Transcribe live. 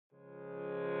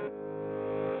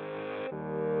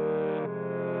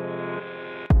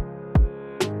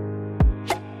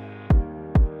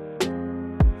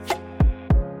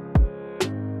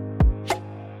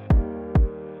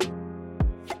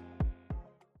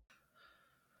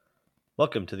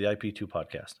Welcome to the IP2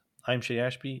 podcast. I'm Shay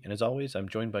Ashby, and as always, I'm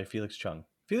joined by Felix Chung.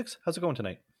 Felix, how's it going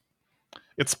tonight?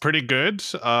 It's pretty good.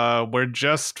 We're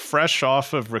just fresh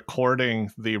off of recording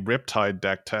the Riptide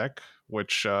deck tech,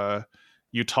 which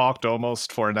you talked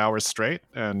almost for an hour straight,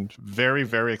 and very,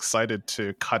 very excited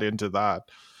to cut into that.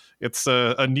 It's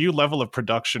a new level of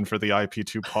production for the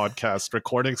IP2 podcast,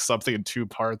 recording something in two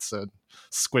parts and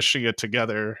squishing it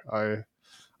together.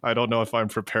 I don't know if I'm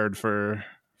prepared for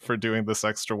doing this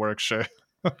extra work, Shay.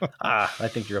 I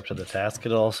think you're up to the task.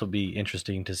 It'll also be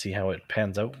interesting to see how it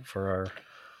pans out for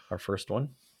our first one.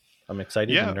 I'm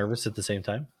excited Yeah. and nervous at the same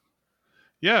time.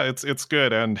 Yeah, it's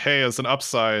good. And hey, as an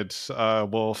upside,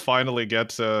 we'll finally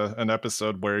get an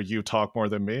episode where you talk more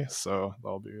than me. So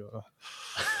that'll be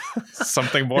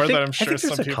something more that I'm sure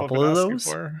some people have been asking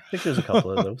for. I think there's a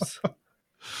couple of those.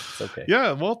 It's okay.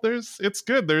 Yeah, well, it's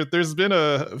good. There's been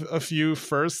a few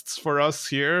firsts for us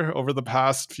here over the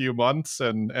past few months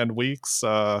and weeks.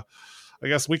 I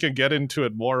guess we can get into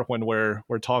it more when we're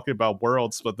talking about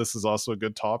worlds, but this is also a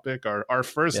good topic. Our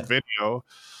first video.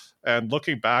 And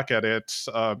looking back at it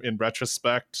in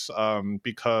retrospect,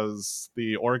 because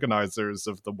the organizers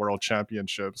of the World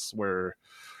Championships were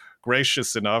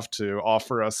gracious enough to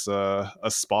offer us a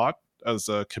spot as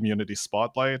a community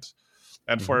spotlight.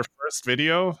 And for our first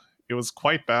video, it was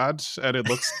quite bad. And it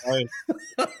looks like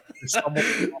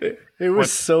it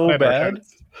was so bad.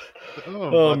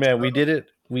 Oh man, we did it.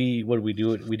 What did we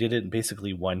do? We did it in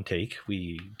basically one take.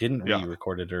 We didn't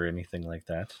re-record it or anything like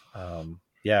that.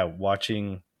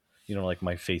 Watching, like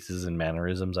my faces and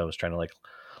mannerisms, I was trying to like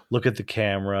look at the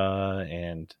camera,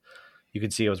 and you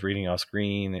could see I was reading off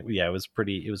screen. It was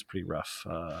pretty rough.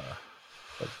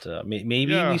 But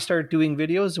maybe we start doing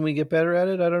videos and we get better at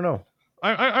it. I don't know.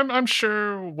 I'm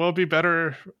sure we'll be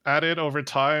better at it over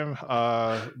time.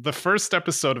 The first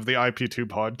episode of the IP2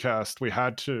 podcast, we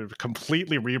had to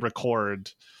completely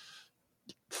re-record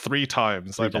three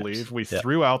times, I believe. We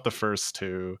threw out the first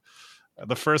two.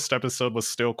 The first episode was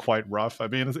still quite rough. I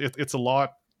mean, it's a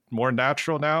lot more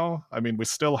natural now. I mean, we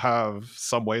still have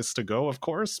some ways to go, of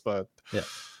course, but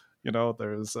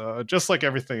there's just like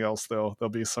everything else, there'll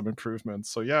be some improvements.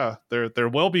 So yeah, there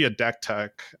will be a deck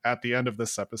tech at the end of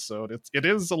this episode. It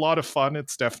is a lot of fun.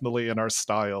 It's definitely in our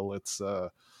style. It's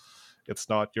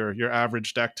not your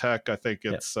average deck tech. I think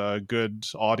it's good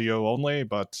audio only,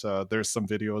 but there's some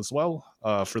video as well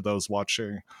for those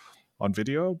watching on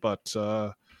video. But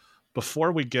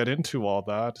before we get into all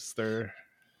that, is there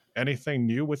anything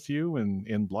new with you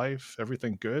in life?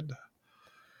 Everything good?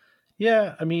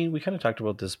 Yeah, I mean, we kind of talked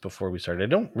about this before we started. I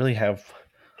don't really have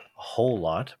a whole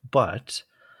lot, but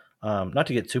not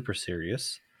to get super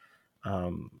serious.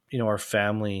 Our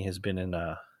family has been in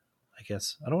I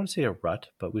guess, I don't want to say a rut,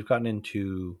 but we've gotten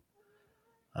into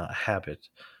a habit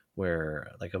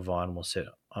where like Yvonne will sit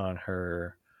on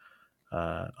her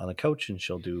on the couch and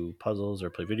she'll do puzzles or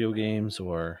play video games,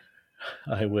 or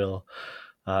I will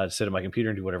sit at my computer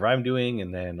and do whatever I'm doing,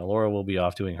 and then Alora will be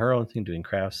off doing her own thing, doing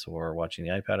crafts or watching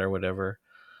the iPad or whatever.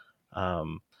 So I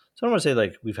don't want to say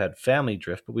like we've had family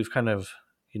drift, but we've kind of,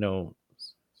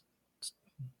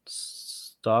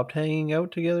 stopped hanging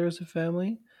out together as a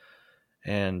family.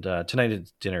 And tonight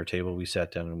at dinner table, we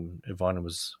sat down and Yvonne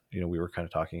was, we were kind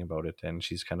of talking about it, and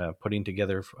she's kind of putting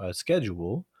together a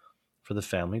schedule for the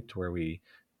family to where we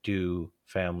do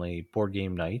family board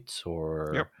game nights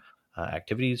or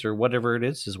activities or whatever it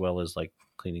is, as well as like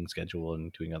cleaning schedule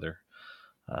and doing other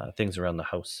things around the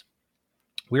house.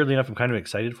 Weirdly enough, I'm kind of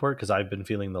excited for it because I've been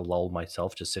feeling the lull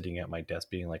myself, just sitting at my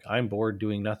desk being like, I'm bored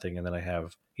doing nothing. And then I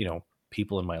have,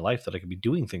 people in my life that I could be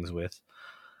doing things with,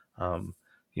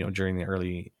 during the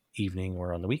early evening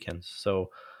or on the weekends. So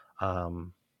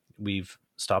we've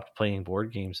stopped playing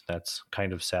board games. That's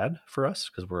kind of sad for us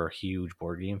because we're a huge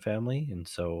board game family. And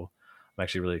so I'm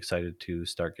actually really excited to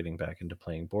start getting back into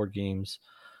playing board games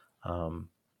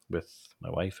with my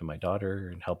wife and my daughter,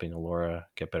 and helping Alora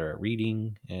get better at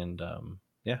reading. And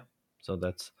so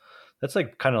that's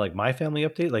like kind of like my family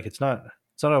update. Like it's not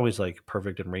always like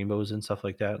perfect and rainbows and stuff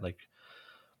like that. Like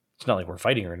it's not like we're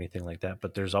fighting or anything like that,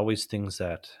 but there's always things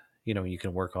that, you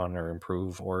can work on or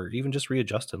improve or even just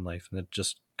readjust in life. And it's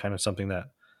just kind of something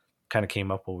that kind of came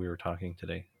up while we were talking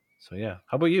today. So yeah.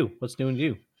 How about you? What's new in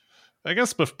you? I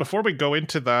guess before we go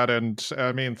into that, and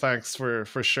I mean, thanks for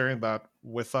sharing that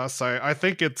with us. I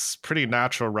think it's pretty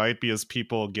natural, right? Because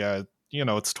people get,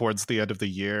 it's towards the end of the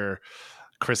year,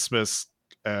 Christmas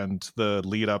and the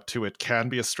lead up to it can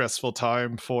be a stressful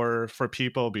time for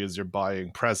people because you're buying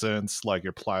presents, like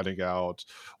you're planning out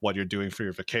what you're doing for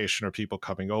your vacation or people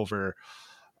coming over.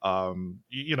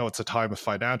 It's a time of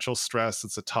financial stress.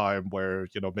 It's a time where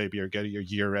maybe you're getting your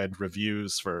year-end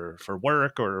reviews for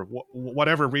work or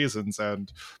whatever reasons,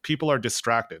 and people are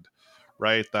distracted,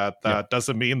 right? that Yeah. that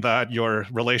doesn't mean that your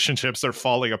relationships are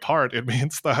falling apart. It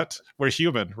means that we're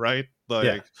human, right? Yeah.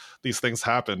 Like, these things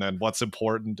happen, and what's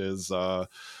important is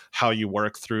how you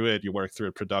work through it. You work through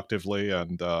it productively,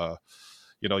 and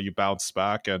you bounce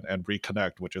back and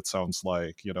reconnect, which it sounds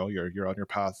like you're on your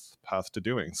path to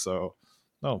doing. So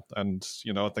no, and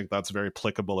I think that's very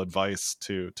applicable advice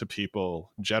to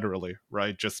people generally,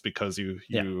 right? Just because you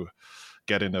Yeah. you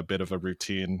get in a bit of a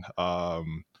routine,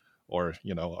 or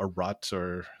a rut,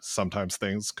 or sometimes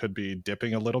things could be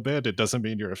dipping a little bit, it doesn't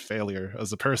mean you're a failure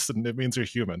as a person. It means you're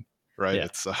human, right? Yeah.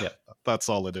 It's Yeah. that's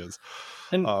all it is.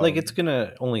 And like it's um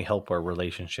gonna only help our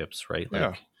relationships, right? yeah,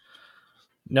 Like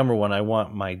number one, I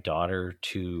want my daughter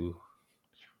to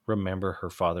remember her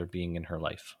father being in her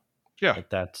life. yeah, Like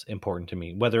that's important to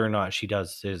me. Whether or not she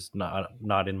does is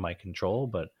not in my control,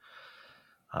 but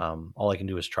all I can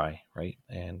do is try, right?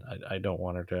 And I don't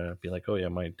want her to be like, oh yeah,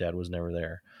 my dad was never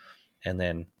there. And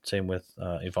then same with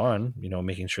Yvonne,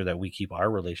 making sure that we keep our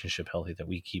relationship healthy, that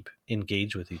we keep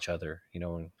engaged with each other,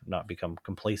 and not become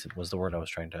complacent was the word I was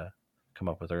trying to come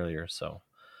up with earlier. So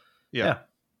yeah, yeah,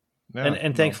 yeah.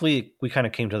 and No. thankfully we kind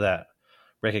of came to that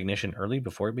recognition early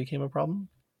before it became a problem.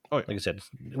 Oh yeah. Like I said,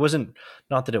 it wasn't,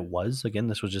 not that it was, again,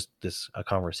 this was just a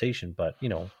conversation, but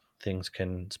things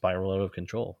can spiral out of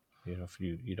control, if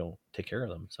you don't take care of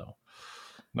them. So,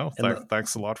 No, and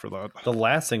thanks a lot for that. the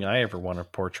last thing I ever want to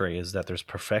portray is that there's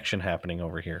perfection happening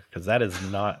over here, because that is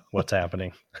not what's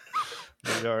happening.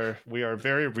 We are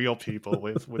very real people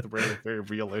with very very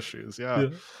real issues. Yeah. Yeah.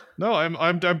 No,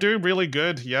 I'm doing really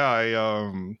good. Yeah,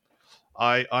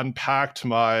 I unpacked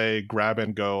my grab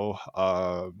and go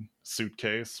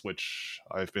suitcase, which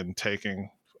I've been taking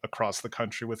across the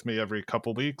country with me every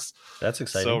couple weeks. That's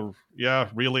exciting. So yeah,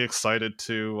 really excited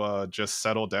to just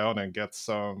settle down and get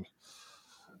some,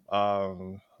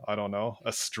 I don't know,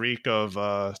 a streak of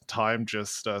time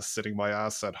just sitting my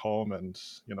ass at home, and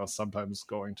sometimes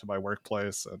going to my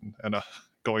workplace, and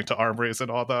going to armories and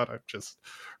all that. I'm just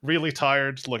really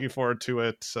tired. Looking forward to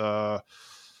it.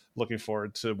 Looking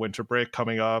forward to winter break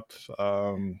coming up.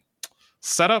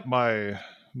 Set up my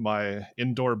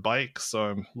indoor bike, so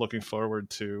I'm looking forward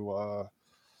to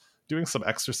doing some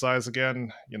exercise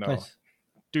again. Nice.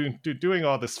 Doing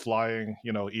all this flying,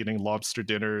 eating lobster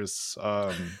dinners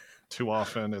too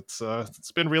often.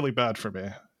 It's been really bad for me.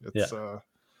 Yeah. It's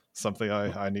something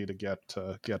I need to get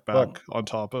Well, back on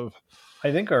top of.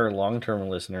 I think our long-term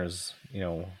listeners,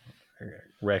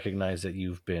 recognize that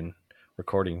you've been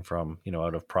recording from,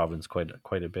 out of province quite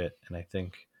a bit, and I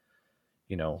think,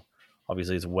 you know,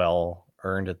 obviously it's well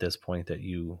earned at this point that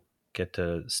you get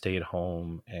to stay at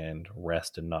home and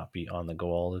rest and not be on the go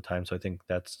all the time. So I think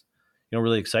that's,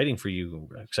 really exciting for you,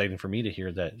 exciting for me to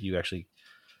hear that you actually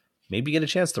maybe get a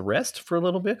chance to rest for a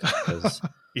little bit, because,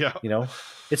 Yeah. you know,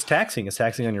 it's taxing. It's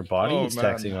taxing on your body. Oh It's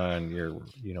taxing man. on your,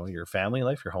 your family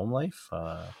life, your home life,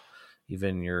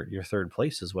 even your third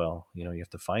place as well. You have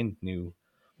to find new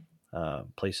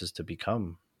places to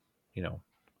become, you know,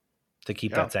 to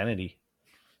keep Yeah. that sanity.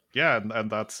 Yeah, and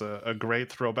that's a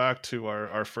great throwback to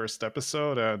our first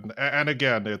episode. And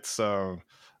again, it's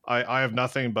I have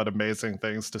nothing but amazing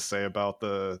things to say about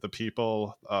the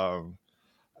people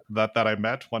that I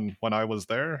met when I was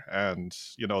there, and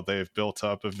they've built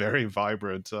up a very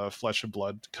vibrant flesh and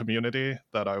blood community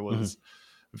that I Mhm. was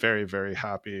very very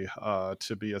happy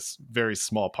to be a very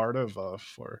small part of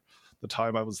for the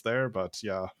time I was there. But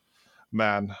yeah,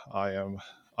 man,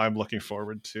 I'm looking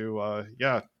forward to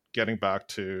yeah, getting back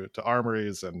to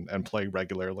armories and playing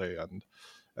regularly and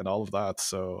all of that.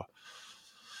 So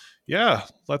yeah,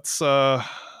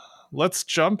 let's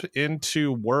jump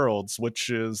into Worlds, which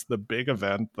is the big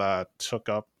event that took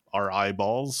up our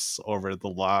eyeballs over the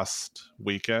last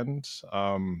weekend.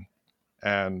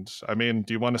 And I mean,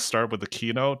 do you want to start with the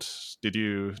keynote? Did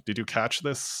you catch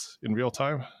this in real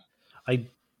time? I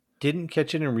didn't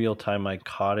catch it in real time. I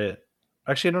caught it.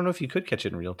 Actually, I don't know if you could catch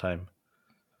it in real time.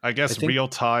 I I guess think, real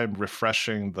time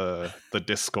refreshing the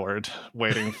Discord,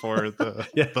 waiting for the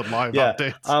yeah, the live yeah.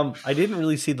 updates. I didn't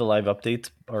really see the live updates,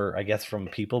 or I guess from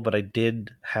people, but I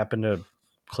did happen to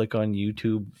click on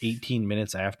YouTube 18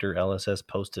 minutes after LSS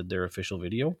posted their official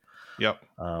video. Yep.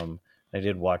 Um, I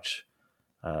did watch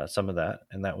some of that,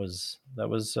 and that was there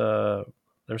was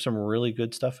some really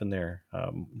good stuff in there.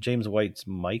 James White's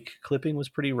mic clipping was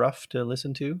pretty rough to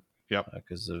listen to Yep.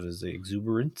 because of his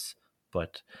exuberance,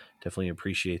 but definitely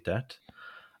appreciate that.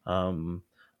 Um,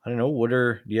 I don't know.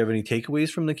 Do you have any takeaways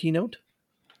from the keynote?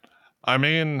 I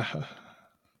mean,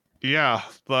 Yeah,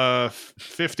 the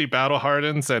 50 battle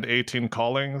hardens and 18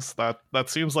 callings. That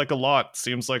seems like a lot.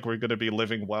 Seems like we're going to be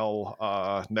living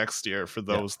well next year for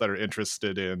Yeah, those that are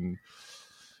interested in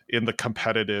the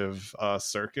competitive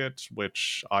circuit,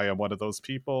 which I am one of those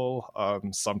people.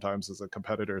 Sometimes as a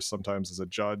competitor, sometimes as a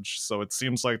judge. So it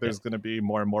seems like yeah, there's going to be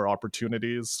more and more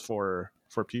opportunities for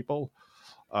people.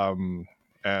 Um,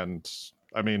 and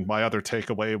I mean, my other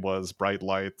takeaway was bright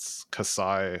lights,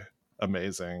 Kasai,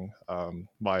 amazing.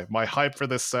 My hype for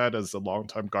this set as a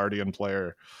longtime Guardian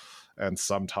player and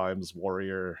sometimes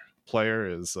Warrior player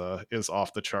is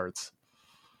off the charts.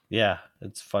 yeah.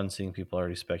 It's fun seeing people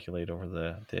already speculate over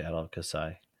the adult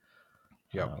Kasai.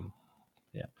 Yep.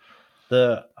 Yeah.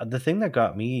 The thing that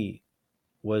got me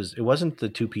was it wasn't the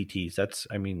two PTs. That's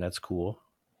I mean that's cool,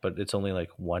 but it's only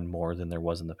like one more than there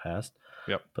was in the past.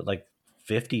 Yep. But like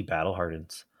 50 battle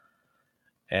hardens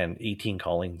and 18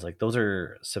 callings, like those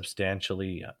are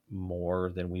substantially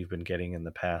more than we've been getting in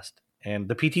the past. And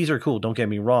the PTs are cool. Don't get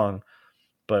me wrong,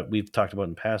 but we've talked about in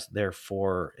the past. They're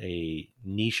for a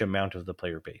niche amount of the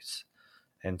player base,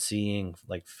 and seeing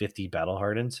like 50 battle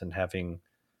hardens and having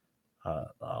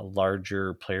a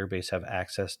larger player base have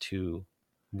access to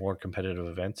more competitive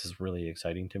events is really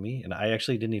exciting to me. And I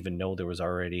actually didn't even know there was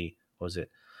already, what was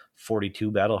it, 42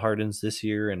 battle hardens this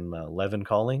year and 11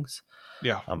 callings.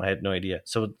 Yeah. I had no idea.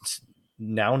 So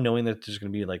now knowing that there's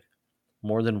going to be like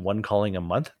more than one calling a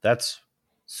month, that's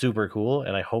super cool.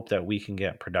 And I hope that we can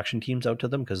get production teams out to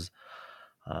them because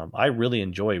I really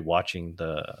enjoy watching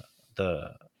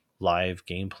the live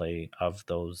gameplay of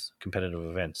those competitive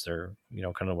events. They're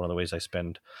kind of one of the ways I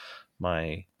spend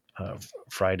my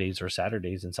Fridays or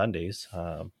Saturdays and Sundays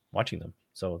watching them.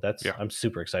 So Yeah. I'm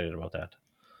super excited about that.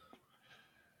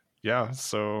 Yeah,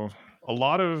 so a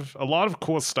lot of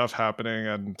cool stuff happening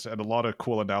and a lot of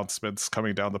cool announcements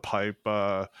coming down the pipe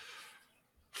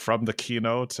from the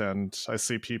keynote, and I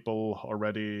see people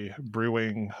already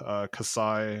brewing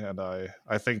Kasai, and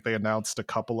I think they announced a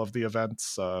couple of the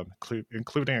events,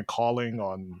 including a calling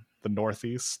on the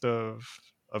northeast of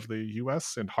the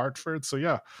U.S. in Hartford. So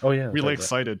yeah, Oh yeah, that's really right. Yeah,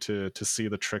 excited to see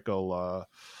the trickle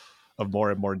of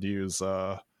more and more news.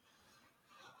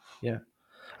 yeah.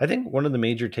 I think one of the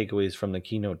major takeaways from the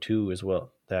keynote too is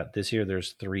well that this year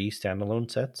there's 3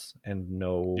 standalone sets and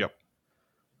no Yep,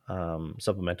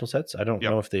 supplemental sets. I don't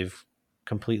yep, know if they've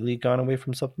completely gone away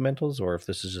from supplementals or if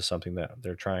this is just something that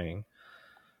they're trying.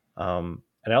 And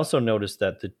I also noticed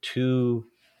that the two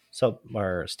sub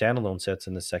or standalone sets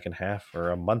in the second half are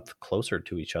a month closer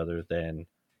to each other than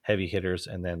heavy hitters,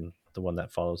 and then the one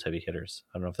that follows heavy hitters.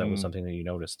 I don't know if that was mm. something that you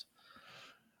noticed.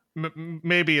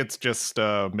 Maybe it's just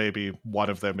maybe one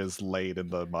of them is late in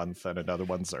the month and another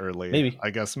one's early. Maybe, I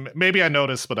guess maybe I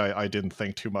noticed, but I didn't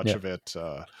think too much yeah, of it.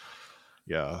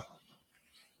 Yeah.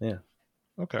 yeah,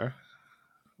 Okay.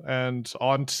 And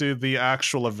on to the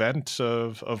actual event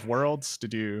of Worlds.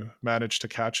 Did you manage to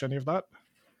catch any of that?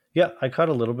 yeah. I caught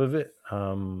a little bit of it.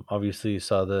 Obviously,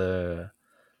 saw the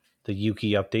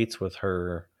Yuki updates with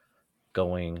her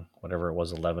going whatever it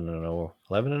was 11-0,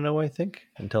 11-0, I think,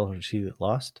 until she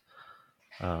lost.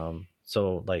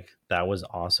 So like that was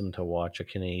awesome to watch a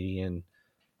Canadian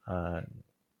uh,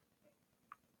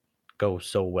 go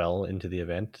so well into the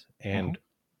event. Hmm. And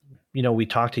we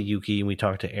talked to Yuki and we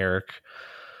talked to Eric,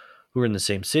 who were in the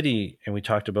same city, and we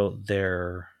talked about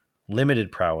their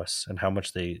limited prowess and how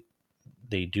much they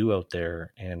do out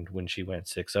there. And when she went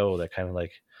 6-0, that kind of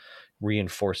like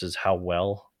reinforces how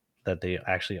well that they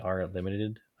actually are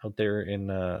limited out there in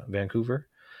Vancouver,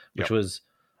 which Yep. was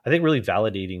I think really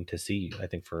validating to see. I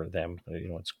think for them,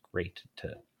 it's great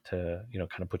to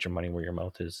kind of put your money where your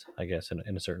mouth is, I guess,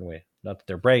 in a certain way. Not that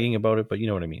they're bragging about it, but you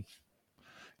know what I mean.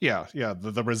 Yeah, yeah.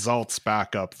 The results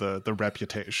back up the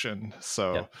reputation. Yeah,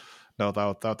 So no,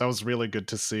 that was really good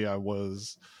to see. I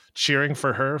was cheering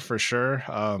for her for sure,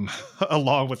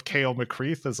 along with Kale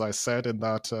McCreath, as I said in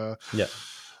yeah,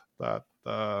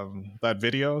 that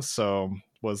video. So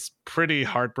was pretty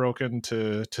heartbroken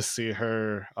to see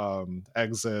her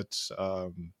exit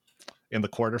in the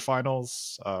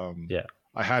quarterfinals. yeah.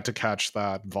 I had to catch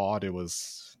that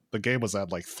VOD. The game was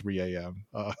at like 3 a.m.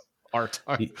 Our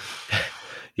time. Yeah,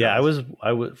 Yeah, I was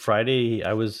Friday.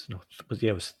 It was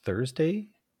Thursday.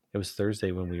 It was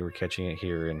Thursday when we were catching it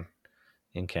here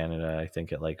in Canada. I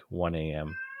think at like 1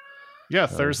 a.m. yeah. It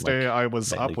was Thursday like I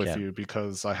was nightly up with camp. you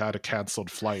because I had a canceled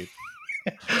flight.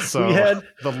 we So had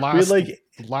the we had last like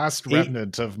last eight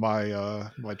remnant of my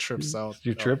trips your out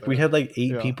trip. We there. had like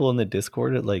eight Yeah, people in the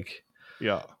Discord at like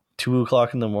yeah, 2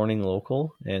 o'clock in the morning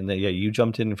local, and then, yeah, you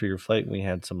jumped in for your flight. And we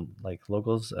had some like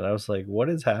locals, and I was like, "What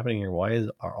is happening here?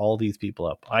 Are all these people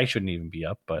up? I shouldn't even be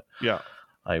up, but yeah.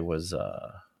 I was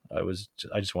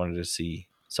I just wanted to see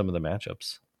some of the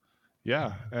matchups.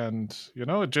 Yeah, and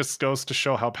it just goes to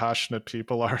show how passionate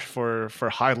people are for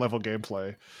high level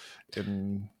gameplay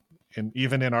in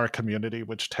even in our community,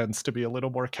 which tends to be a little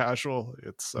more casual.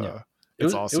 Yeah.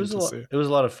 It's awesome to see. It was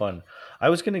a lot of fun. I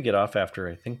was going to get off after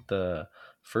I think the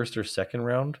first or second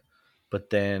round, but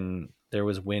then there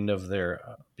was wind of there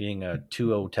being a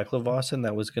 2-0 Teklevossen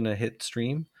that was going to hit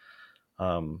stream.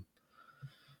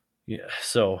 Yeah,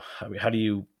 so I mean, how do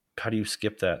you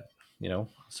skip that,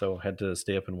 So had to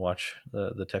stay up and watch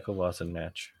the Teklevossen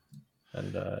match,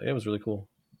 and it was really cool.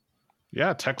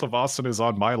 Yeah, Teklevossen is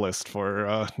on my list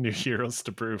for new heroes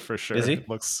to brew for Is sure. he? It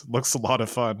looks a lot of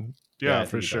fun. Yeah, Yeah, I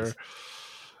for think he sure. does.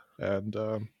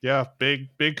 And yeah, big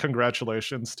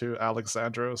congratulations to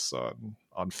Alexandros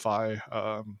on Phi,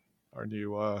 our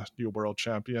new world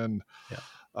champion.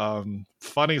 Yeah.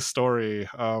 Funny story.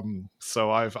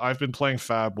 So I've been playing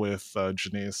Fab with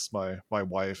Janice, my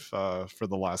wife, for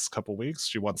the last couple weeks.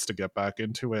 She wants to get back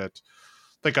into it.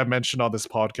 I think I mentioned on this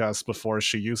podcast before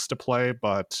she used to play,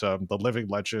 but the Living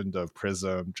Legend of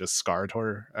Prism just scarred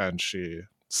her, and she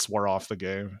swore off the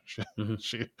game. Mm-hmm.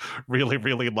 She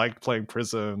really liked playing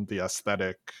Prism, the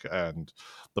aesthetic and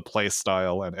the play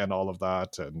style, and all of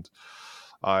that. And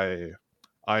I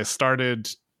I started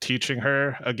teaching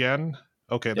her again.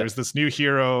 Okay, Yep. there's this new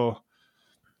hero.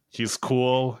 He's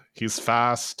cool. He's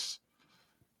fast.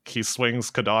 He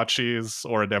swings Kodachis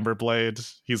or an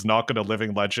Emberblade. He's not going to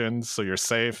Living Legend, so you're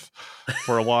safe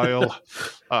for a while.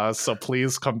 So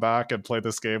please come back and play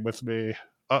this game with me.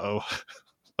 Uh oh.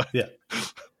 Yeah.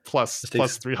 plus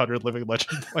Mistakes 300 Living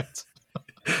Legend points.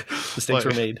 mistakes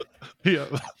were Like, made. yeah,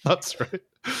 that's right.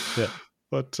 Yeah.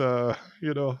 But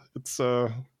it's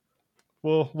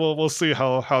we'll see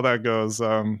how that goes.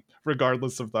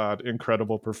 Regardless of that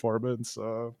incredible performance,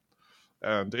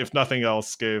 and if nothing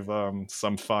else, gave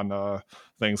some fun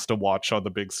things to watch on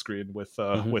the big screen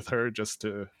Mm-hmm. with her, just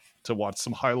to watch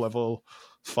some high level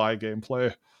Fi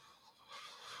gameplay.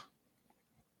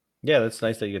 Yeah, that's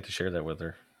nice that you get to share that with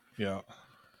her. Yeah,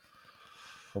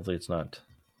 Hopefully, it's not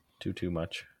too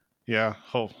much. yeah.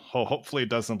 Hopefully, it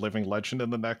doesn't Living Legend in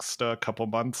the next couple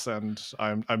months, and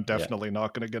I'm Yeah. definitely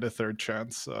not going to get a third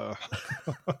chance. I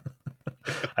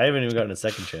haven't even gotten a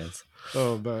second chance.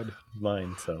 Oh man,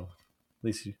 Mine, so at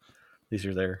least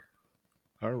you're there.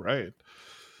 all right.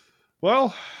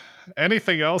 Well,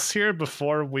 anything else here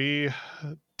before we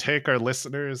take our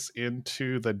listeners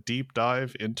into the deep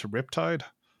dive into Riptide?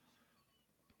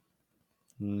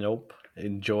 Nope.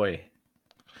 Enjoy.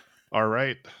 All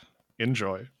right,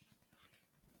 enjoy.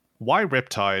 Why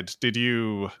Riptide? Did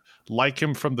you like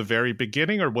him from the very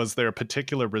beginning, or was there a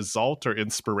particular result or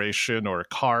inspiration or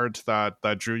card that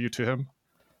drew you to him?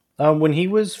 When he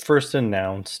was first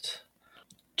announced,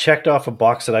 checked off a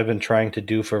box that I've been trying to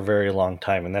do for a very long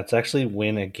time, and that's actually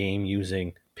win a game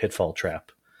using Pitfall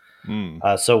Trap.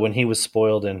 Mm. So when he was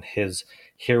spoiled and his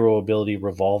hero ability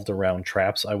revolved around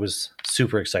traps, I was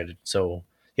super excited. So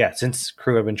yeah, since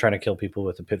crew, I've been trying to kill people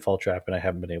with a Pitfall Trap, and I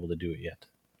haven't been able to do it yet.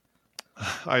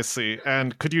 I see.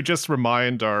 And could you just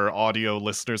remind our audio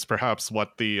listeners perhaps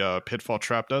what the Pitfall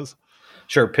Trap does?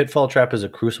 Sure, Pitfall Trap is a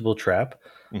Crucible Trap,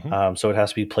 Mm-hmm. so it has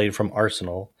to be played from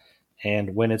Arsenal.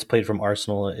 And when it's played from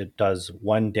Arsenal, it does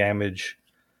 1 damage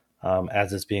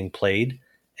as it's being played,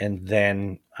 and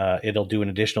then it'll do an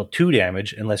additional 2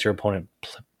 damage unless your opponent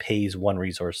pays 1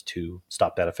 resource to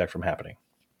stop that effect from happening.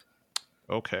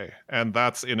 Okay. And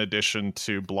that's in addition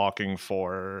to blocking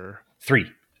for 3.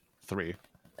 3.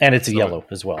 And it's a So yellow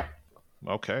as well.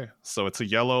 Okay, so it's a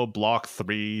yellow, block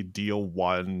 3, deal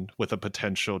 1 with a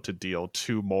potential to deal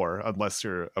 2 more unless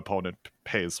your opponent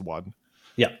pays 1.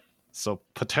 Yeah. So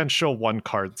potential 1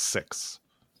 card 6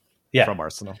 Yeah. from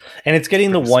Arsenal. And it's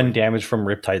getting the Pretty 1 sweet. damage from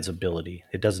Riptide's ability.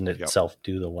 It doesn't Yep. itself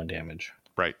do the 1 damage.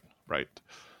 Right.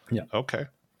 Yeah. Okay.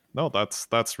 No,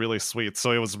 that's really sweet.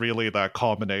 So it was really that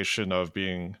combination of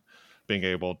being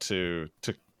able to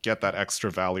get that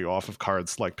extra value off of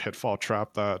cards like Pitfall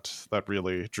Trap that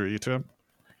really drew you to him.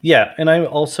 Yeah, and I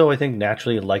think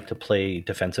naturally like to play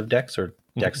defensive decks or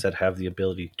decks that have the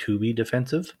ability to be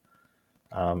defensive.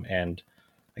 And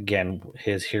again,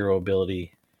 his hero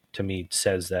ability to me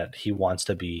says that he wants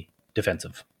to be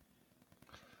defensive.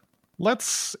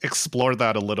 Let's explore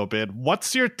that a little bit.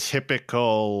 What's your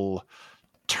typical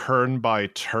turn by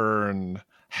turn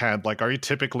hand? Like, are you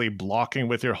typically blocking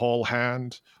with your whole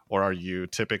hand, or are you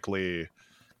typically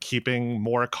keeping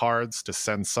more cards to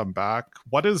send some back?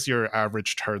 What does your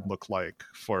average turn look like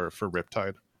for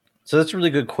Riptide? So that's a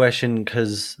really good question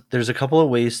because there's a couple of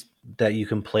ways that you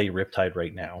can play Riptide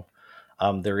right now.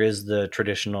 There is the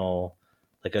traditional,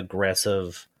 like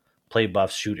aggressive play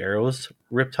buffs, shoot arrows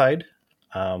Riptide.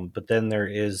 But then there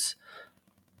is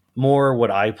more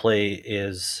what I play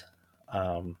is,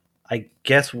 I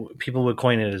guess people would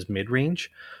coin it as mid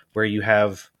range, where you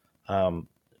have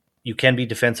you can be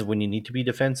defensive when you need to be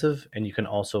defensive, and you can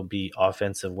also be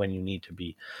offensive when you need to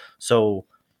be. So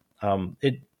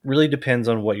it really depends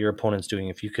on what your opponent's doing.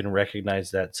 If you can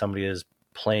recognize that somebody is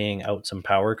playing out some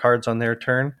power cards on their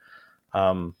turn,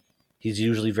 um, he's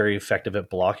usually very effective at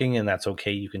blocking, and that's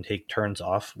okay. You can take turns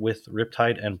off with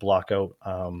Riptide and block out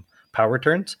power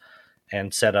turns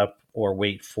and set up or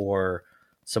wait for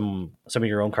some of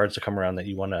your own cards to come around that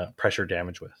you want to pressure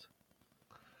damage with.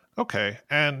 Okay,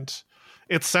 and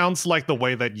it sounds like the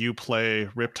way that you play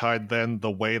Riptide, then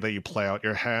the way that you play out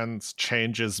your hands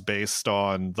changes based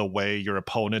on the way your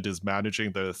opponent is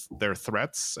managing their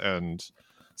threats. And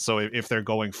so if they're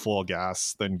going full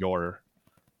gas, then you're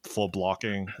full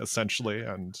blocking essentially,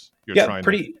 and you're Yeah, trying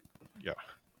to, yeah.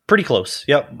 pretty close.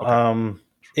 Yep. Okay,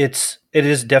 It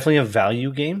is definitely a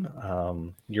value game.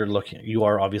 You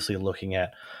are obviously looking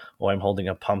at, oh, I'm holding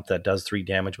a pump that does 3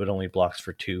 damage but only blocks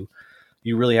for 2.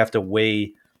 You really have to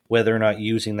weigh whether or not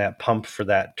using that pump for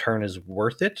that turn is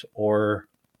worth it, or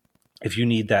if you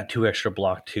need that 2 extra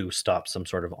block to stop some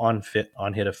sort of on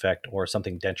hit effect or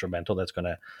something detrimental that's going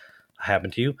to happen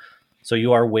to you. So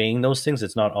you are weighing those things.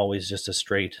 It's not always just a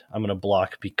straight, I'm going to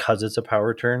block because it's a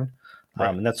power turn.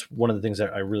 right. And that's one of the things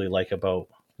that I really like about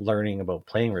learning about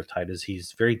playing Riptide is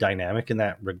he's very dynamic in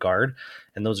that regard.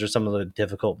 And those are some of the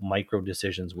difficult micro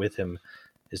decisions with him,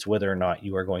 is whether or not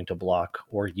you are going to block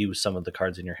or use some of the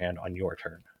cards in your hand on your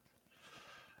turn.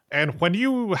 And when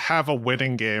you have a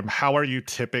winning game, how are you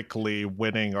typically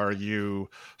winning? Are you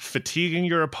fatiguing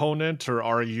your opponent, or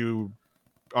are you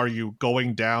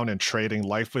going down and trading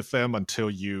life with them until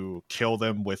you kill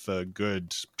them with a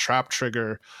good trap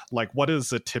trigger? Like, what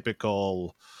does a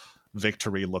typical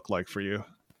victory look like for you?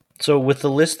 So with the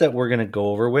list that we're going to go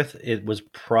over with, it was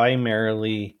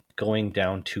primarily going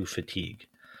down to fatigue.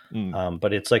 Mm,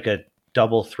 But it's like a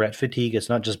double threat fatigue. It's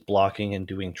not just blocking and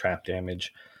doing trap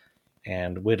damage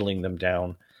and whittling them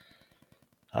down.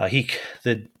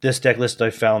 This deck list,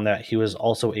 I found that he was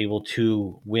also able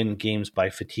to win games by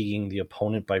fatiguing the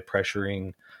opponent by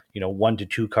pressuring, 1 to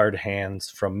 2 card hands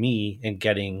from me and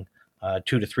getting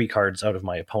 2 to 3 cards out of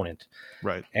my opponent.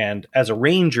 right. And as a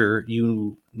ranger,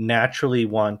 you naturally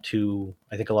want to,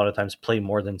 I think a lot of times, play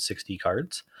more than 60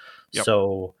 cards. Yep.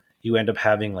 So you end up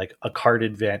having like a card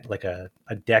advantage, like a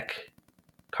deck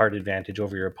card advantage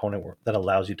over your opponent that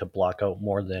allows you to block out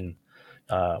more than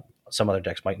some other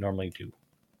decks might normally do.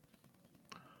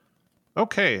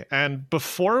 Okay. And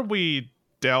before we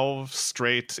delve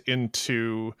straight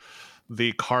into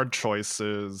the card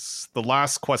choices, the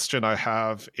last question I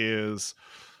have is,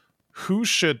 who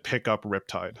should pick up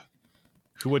Riptide?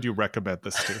 Who would you recommend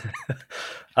this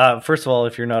to? First of all,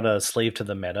 if you're not a slave to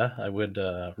the meta, I would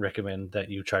recommend that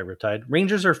you try Riptide.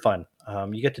 Rangers are fun.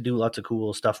 You get to do lots of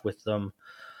cool stuff with them,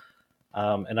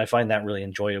 and I find that really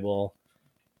enjoyable.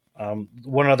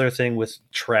 One other thing with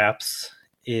traps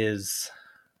is,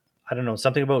 I don't know,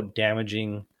 something about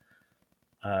damaging,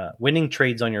 winning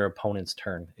trades on your opponent's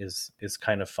turn is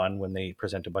kind of fun when they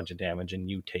present a bunch of damage and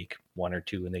you take 1 or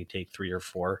 2 and they take 3 or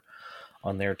 4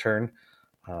 on their turn.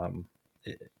 Um,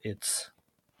 it's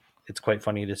quite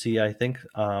funny to see, I think.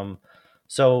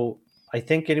 So I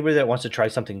think anybody that wants to try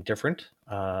something different,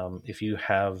 if you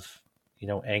have,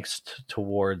 angst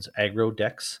towards aggro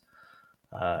decks,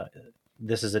 uh,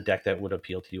 this is a deck that would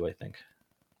appeal to you, I think.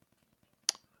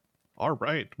 All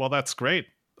right. Well, that's great.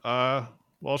 Uh,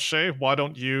 well, Shay, why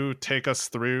don't you take us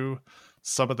through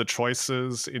some of the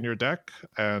choices in your deck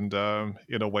and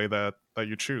in a way that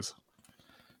you choose?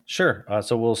 Sure.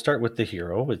 So we'll start with the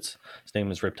hero. His name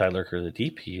is Riptide Lurker of the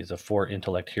Deep. He is a 4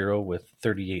 intellect hero with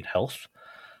 38 health.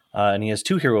 And he has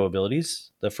 2 hero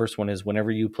abilities. The first one is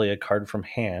whenever you play a card from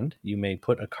hand, you may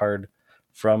put a card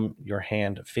from your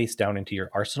hand face down into your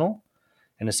arsenal.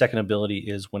 And the second ability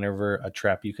is whenever a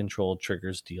trap you control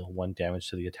triggers, deal 1 damage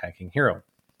to the attacking hero.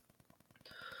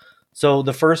 So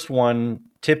the first one,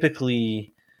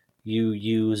 typically you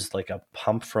use like a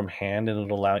pump from hand, and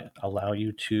it'll allow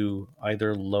you to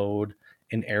either load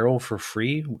an arrow for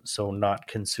free, so not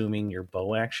consuming your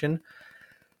bow action,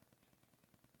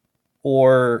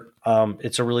 or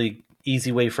it's a really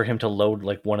easy way for him to load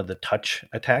like one of the touch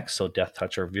attacks, so death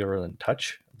touch or virulent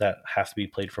touch, that have to be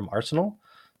played from arsenal.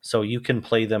 So you can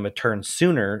play them a turn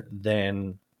sooner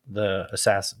than the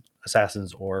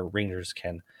assassins or rangers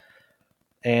can.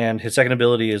 And his second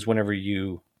ability is whenever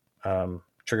you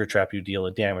trigger trap, you deal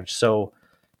a damage. So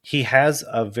he has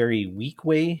a very weak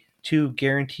way to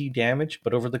guarantee damage,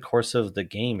 but over the course of the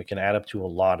game, it can add up to a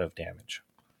lot of damage.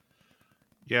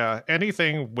 Yeah,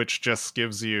 anything which just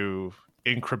gives you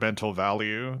incremental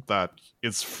value that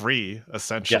is free Yeah,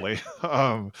 essentially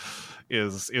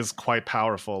is quite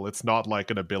powerful. It's not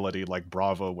like an ability like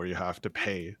Bravo where you have to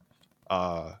pay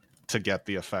uh to get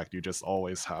the effect. You just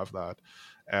always have that.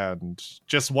 And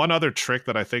just one other trick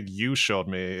that I think you showed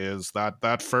me is that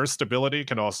that first ability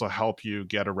can also help you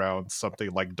get around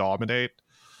something like dominate.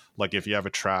 Like if you have a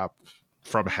trap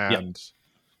from yeah. hand,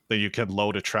 then you can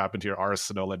load a trap into your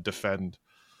arsenal and defend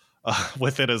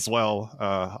with it as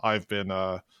well. I've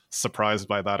been surprised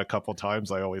by that a couple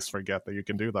times. I always forget that you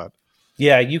can do that.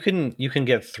 Yeah, you can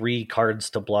get 3 cards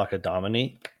to block a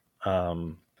dominate,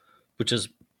 um, which is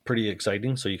pretty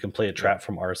exciting. So you can play a Yeah. trap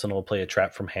from arsenal, play a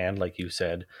trap from hand, like you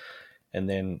said, and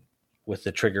then with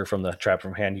the trigger from the trap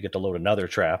from hand, you get to load another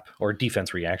trap or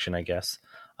defense reaction, I guess,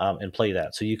 and play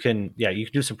that. So you can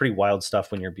do some pretty wild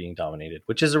stuff when you're being dominated, Yeah.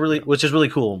 which is really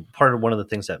cool. Part of one of the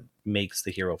things that makes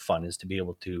the hero fun is to be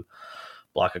able to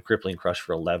block a crippling crush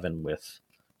for 11 with,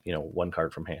 1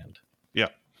 card from hand. Yeah.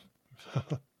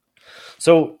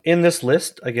 So in this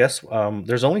list, I guess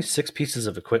there's only 6 pieces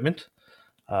of equipment,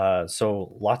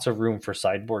 so lots of room for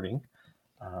sideboarding.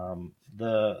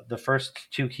 The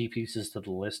first 2 key pieces to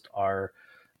the list are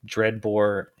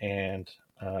Dreadbore and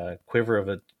Quiver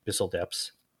of Abyssal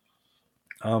Depths.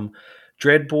 Um,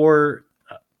 Dreadbore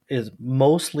is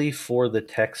mostly for the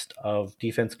text of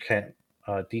defense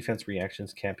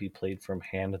reactions can't be played from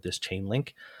hand of this chain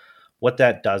link. What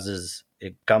that does is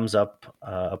it gums up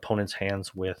opponents'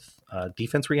 hands with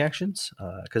defense reactions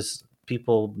because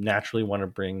people naturally want to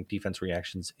bring defense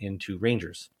reactions into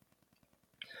Rangers.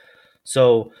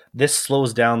 So this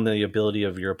slows down the ability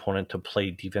of your opponent to play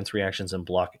defense reactions and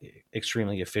block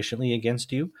extremely efficiently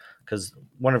against you. Because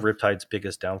one of Riptide's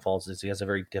biggest downfalls is he has a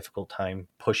very difficult time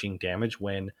pushing damage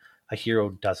when a hero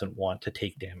doesn't want to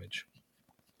take damage.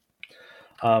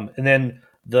 And then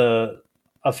the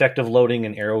effect of loading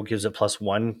an arrow gives it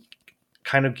 +1,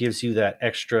 kind of gives you that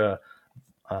extra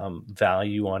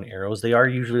value on arrows. They are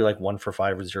usually like 1 for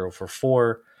 5 or 0 for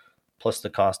 4, plus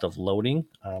the cost of loading.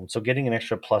 So getting an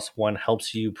extra +1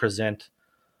 helps you present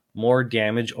more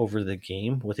damage over the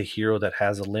game with a hero that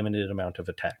has a limited amount of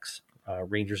attacks.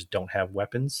 Rangers don't have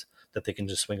weapons that they can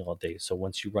just swing all day. So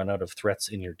once you run out of threats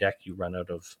in your deck, you run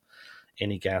out of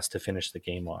any gas to finish the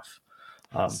game off.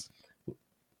 Um,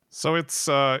 So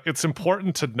it's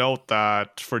important to note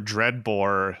that for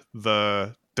Dreadbore,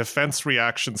 the defense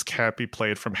reactions can't be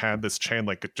played from hand this chain.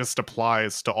 Like it just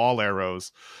applies to all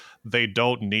arrows. They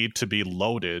don't need to be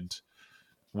loaded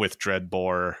with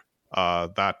Dreadbore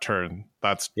that turn.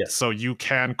 That's yes. so you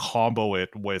can combo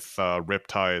it with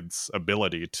Riptide's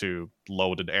ability to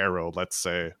load an arrow, let's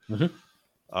say,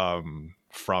 Mm-hmm.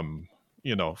 from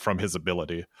from his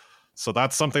ability. So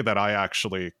that's something that I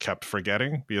actually kept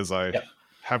forgetting because I Yep.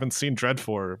 haven't seen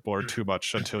Dreadbore too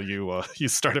much until you you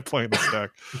started playing this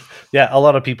deck. Yeah, a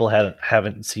lot of people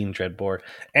haven't seen Dreadbore,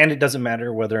 and it doesn't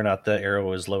matter whether or not the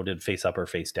arrow is loaded face up or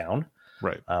face down.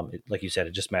 Right. Like you said,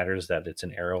 it just matters that it's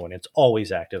an arrow and it's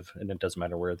always active, and it doesn't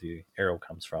matter where the arrow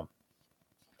comes from.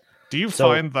 Do you So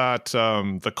find that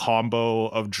the combo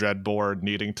of Dreadbore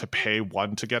needing to pay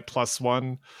 1 to get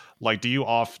 +1, like do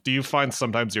you find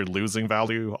sometimes you're losing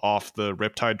value off the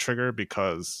Riptide trigger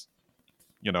because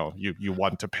you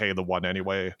want to pay the 1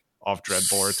 anyway off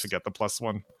Dreadbore to get the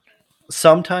 +1?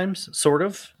 sometimes, sort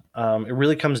of, it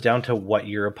really comes down to what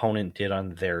your opponent did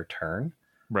on their turn,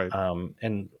 Right.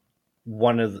 and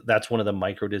that's one of the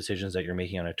micro decisions that you're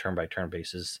making on a turn by turn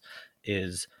basis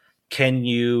is can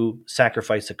you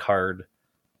sacrifice a card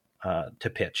to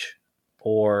pitch,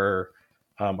 or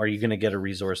are you going to get a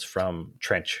resource from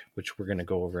Trench, which we're going to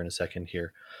go over in a second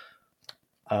here.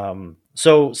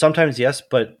 So sometimes yes,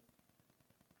 but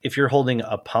if you're holding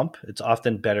a pump, it's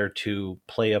often better to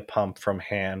play a pump from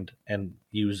hand and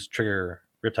use trigger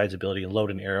Riptide's ability and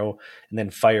load an arrow and then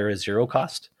fire a 0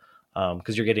 cost,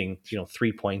 because you're getting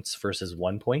 3 points versus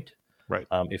 1 point Right.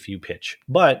 if you pitch.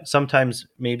 But sometimes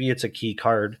maybe it's a key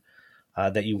card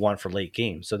that you want for late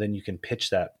game, so then you can pitch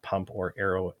that pump or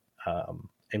arrow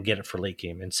and get it for late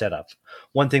game and set up.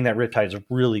 One thing that Riptide is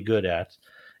really good at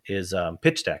is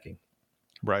pitch stacking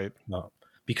Right. uh,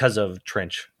 because of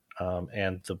Trench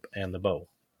and the bow.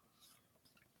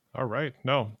 All right.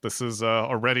 No, this is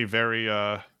already very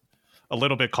a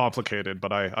little bit complicated,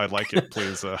 but I like it.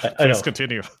 Please I please know.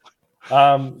 continue.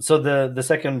 So the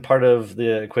second part of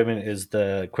the equipment is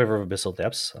the Quiver of Abyssal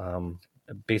Depths.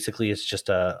 Basically, it's just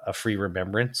a free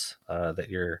remembrance that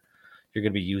you're going to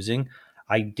be using.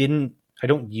 I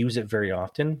don't use it very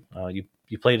often.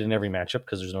 You play it in every matchup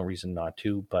because there's no reason not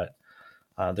to. But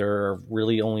there are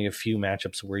really only a few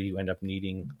matchups where you end up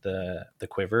needing the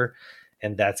quiver,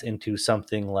 and that's into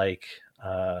something like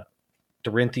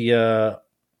Dorinthia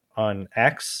on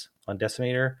X on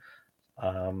Decimator,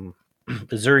 um,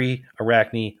 Azuri,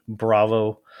 Arachne,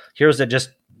 Bravo, heroes that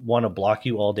just want to block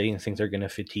you all day and think they're going to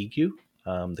fatigue you.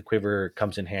 The Quiver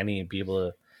comes in handy and be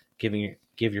able to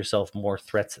give yourself more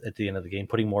threats at the end of the game.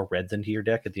 Putting more reds into your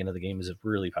deck at the end of the game is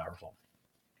really powerful.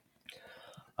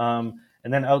 And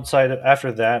then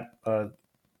after that,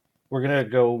 we're gonna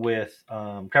go with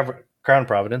Crown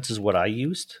Providence is what I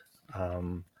used.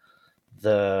 I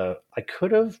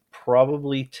could have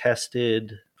probably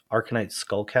tested Arcanite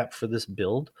Skullcap for this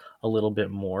build a little bit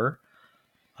more.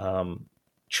 Um,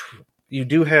 you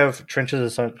do have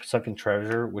Trenches of Sunken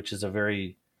Treasure, which is a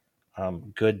very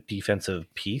good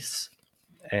defensive piece,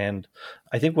 and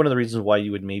I think one of the reasons why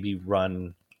you would maybe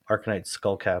run Arcanite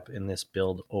Skullcap in this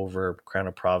build over Crown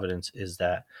of Providence is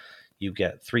that you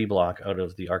get 3 block out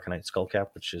of the Arcanite Skullcap,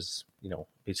 which is,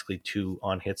 basically 2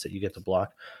 on hits that you get to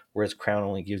block, whereas Crown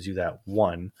only gives you that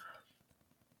 1.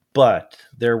 But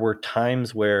there were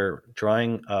times where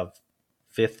drawing a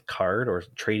 5th card or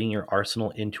trading your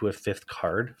arsenal into a 5th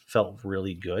card felt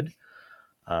really good,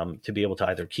 to be able to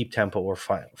either keep tempo or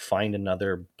find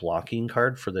another blocking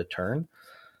card for the turn.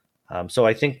 So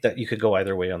I think that you could go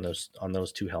either way on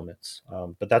those 2 helmets.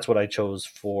 But that's what I chose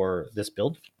for this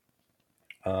build.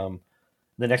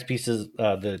 The next piece is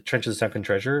the Trenches of Sunken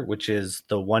Treasure, which is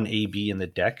the 1 AB in the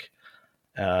deck.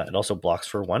 It also blocks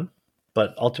for 1.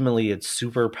 But ultimately, its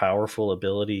super powerful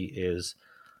ability is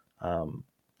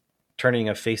turning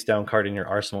a face-down card in your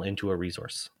arsenal into a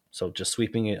resource. So just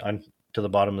sweeping it to the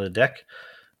bottom of the deck,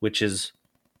 which is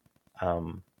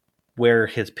where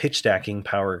his pitch stacking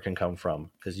power can come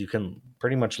from, because you can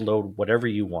pretty much load whatever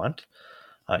you want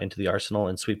into the arsenal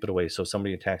and sweep it away. So if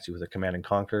somebody attacks you with a Command and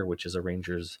Conquer, which is a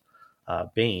ranger's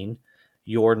Bane,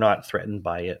 you're not threatened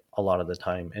by it a lot of the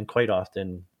time. And quite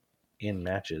often in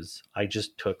matches, I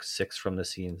just took 6 from the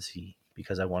CNC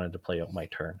because I wanted to play out my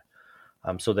turn.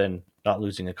 So then not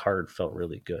losing a card felt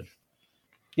really good.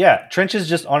 Yeah, Trench is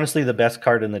just honestly the best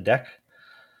card in the deck.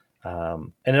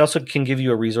 And it also can give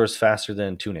you a resource faster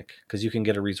than Tunic, because you can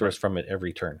get a resource from it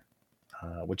every turn,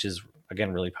 which is,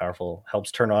 again, really powerful.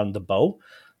 Helps turn on the bow,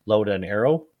 load an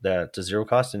arrow that's a 0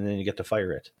 cost, and then you get to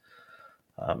fire it.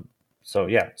 So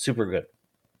yeah, super good.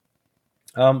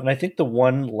 And I think the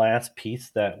one last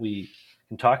piece that we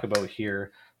can talk about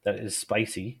here that is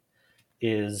spicy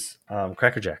is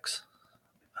Cracker Jacks.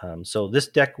 So this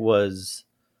deck was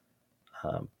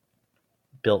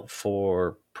built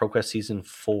for ProQuest Season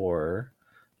 4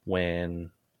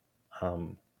 when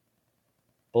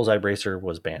Bullseye Bracer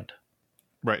was banned.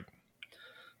 Right.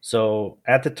 So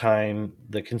at the time,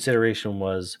 the consideration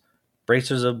was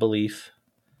Bracers of Belief,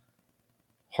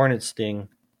 Hornet Sting,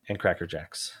 and Cracker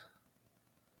Jacks.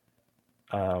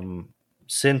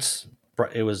 Since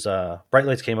it was Bright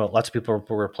Lights came out, lots of people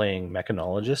were playing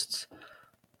Mechanologists.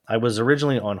 I was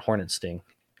originally on Hornet Sting,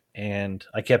 and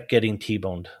I kept getting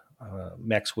T-boned.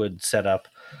 Mechs would set up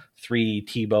 3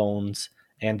 T-bones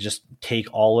and just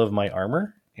take all of my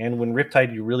armor. And when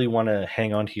Riptide, you really want to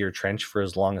hang on to your trench for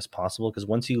as long as possible, because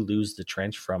once you lose the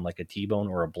trench from like a T-bone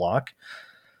or a block,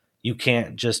 you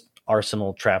can't just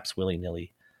arsenal traps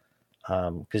willy-nilly.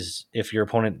 Because if your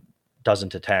opponent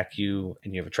doesn't attack you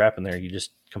and you have a trap in there, you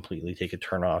just completely take a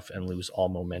turn off and lose all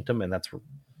momentum, and that's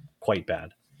quite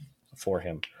bad for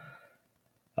him.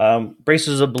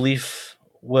 Braces of Belief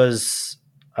was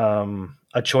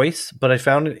a choice, but I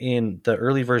found it in the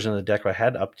early version of the deck, I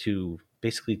had up to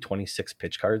basically 26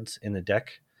 pitch cards in the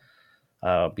deck,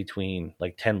 between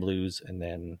like 10 blues and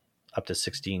then up to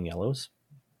 16 yellows.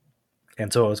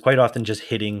 And so it was quite often just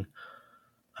hitting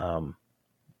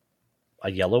a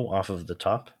yellow off of the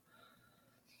top.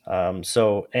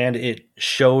 And it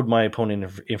showed my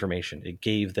opponent information. It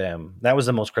gave them, that was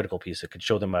the most critical piece. It could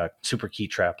show them a super key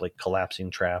trap, like Collapsing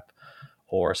Trap,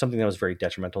 or something that was very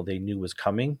detrimental they knew was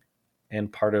coming.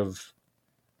 And part of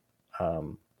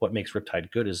what makes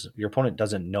Riptide good is your opponent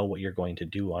doesn't know what you're going to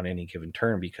do on any given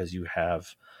turn, because you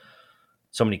have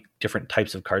so many different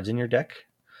types of cards in your deck.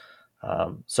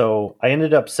 So I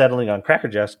ended up settling on Cracker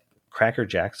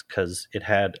Jacks because it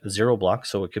had 0 block,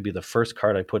 so it could be the first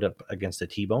card I put up against a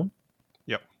T-bone.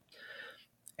 Yep.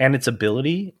 And its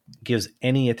ability gives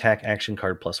any attack action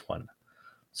card +1.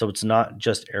 So it's not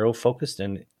just arrow focused,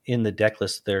 and in the deck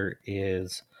list there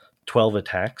is 12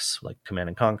 attacks, like Command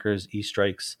and Conquers,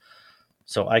 E-Strikes.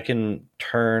 So I can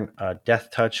turn a Death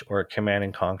Touch or a Command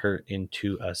and Conquer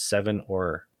into a 7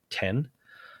 or 10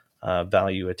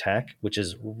 value attack, which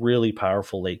is really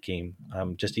powerful late game.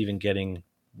 Just even getting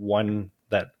 1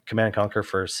 that Command and Conquer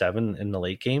for 7 in the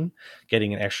late game,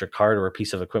 getting an extra card or a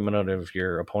piece of equipment out of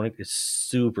your opponent is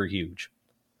super huge.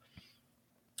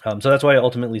 So that's why I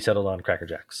ultimately settled on Cracker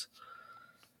Jacks.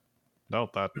 No,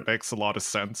 that makes a lot of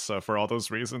sense for all those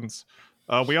reasons.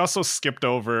 We also skipped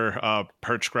over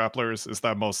perch grapplers. Is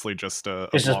that mostly just a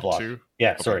It's just block block. too?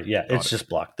 Yeah, Okay, sorry. Yeah, got it's it. just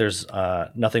block. There's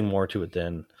nothing more to it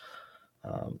than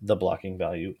the blocking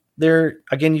value. There,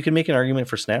 again, you can make an argument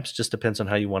for snaps. Just depends on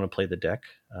how you want to play the deck.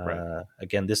 Right,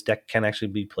 Again, this deck can actually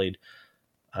be played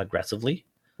aggressively,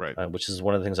 right, which is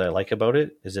one of the things I like about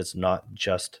it. Is it's not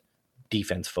just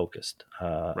defense focused.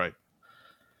 right.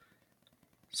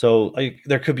 So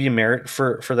there could be a merit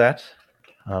for that,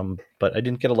 but I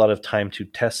didn't get a lot of time to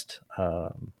test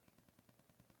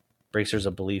Bracers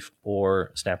of Belief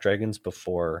or Snapdragons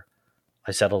before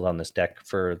I settled on this deck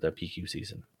for the PQ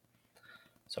season.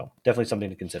 So definitely something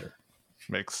to consider.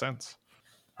 Makes sense.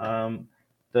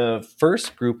 The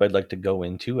first group I'd like to go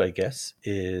into, I guess,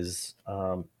 is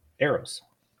arrows.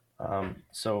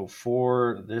 So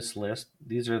for this list,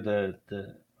 these are the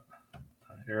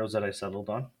arrows that I settled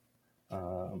on.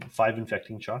 5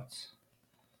 infecting shots,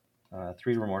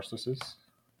 3 remorselesses,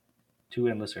 2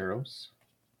 endless arrows,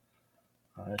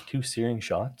 2 searing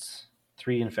shots,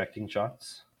 3 infecting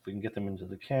shots. If we can get them into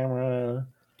the camera,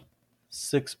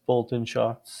 6 bolt-in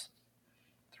shots,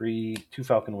 2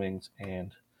 falcon wings,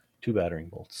 and 2 battering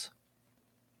bolts.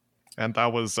 And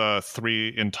that was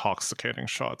 3 intoxicating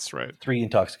shots, right? 3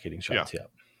 intoxicating Yeah, shots. Yeah.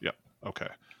 yeah. Okay.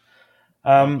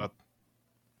 Um,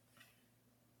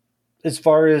 as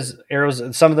far as arrows,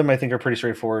 some of them I think are pretty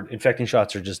straightforward. Infecting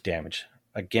shots are just damage.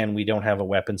 Again, we don't have a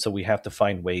weapon, so we have to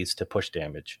find ways to push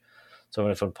damage. So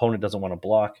if an opponent doesn't want to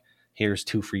block, here's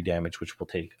 2 free damage, which we'll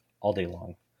take all day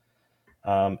long.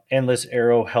 Endless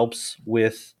arrow helps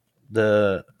with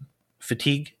the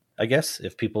fatigue, I guess.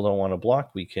 If people don't want to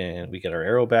block, we get our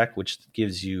arrow back, which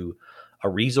gives you a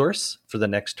resource for the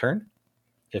next turn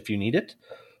if you need it.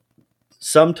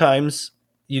 Sometimes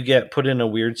you get put in a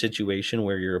weird situation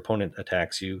where your opponent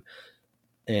attacks you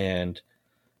and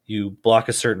you block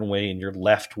a certain way and you're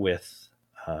left with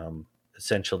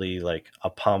essentially like a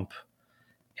pump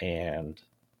and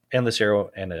endless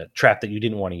arrow and a trap that you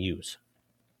didn't want to use.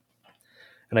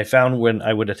 And I found when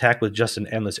I would attack with just an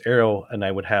endless arrow and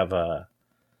I would have a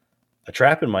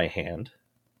trap in my hand,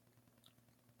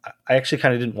 I actually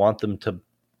kind of didn't want them to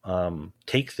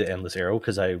take the endless arrow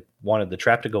because I wanted the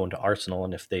trap to go into arsenal.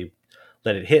 And if they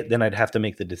let it hit, then I'd have to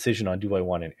make the decision on, do I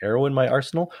want an arrow in my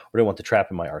arsenal or do I want the trap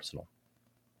in my arsenal?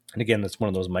 And again, that's one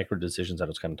of those micro decisions that I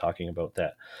was kind of talking about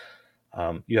that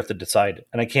you have to decide.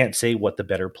 And I can't say what the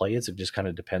better play is. It just kind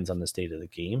of depends on the state of the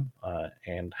game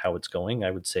and how it's going.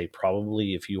 I would say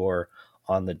probably if you are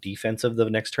on the defense of the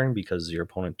next turn because your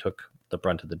opponent took the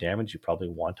brunt of the damage, you probably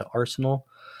want to arsenal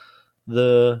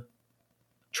the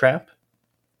trap.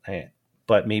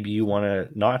 But maybe you want to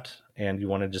not, and you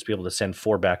want to just be able to send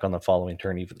 4 back on the following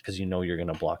turn, even because you know you're going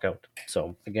to block out.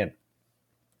 So again,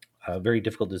 very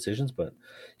difficult decisions, but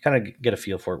kind of get a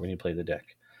feel for it when you play the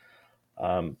deck.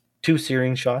 2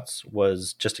 searing shots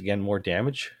was just, again, more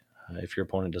damage. If your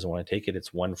opponent doesn't want to take it,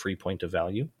 it's 1 free point of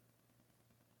value.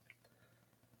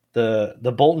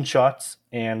 The Bolton shots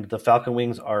and the Falcon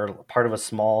Wings are part of a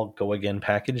small go again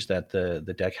package that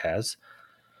the deck has.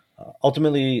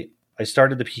 Ultimately, I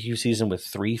started the PQ season with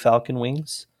 3 Falcon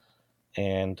Wings,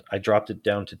 and I dropped it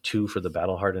down to 2 for the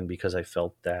Battle Hardened because I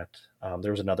felt that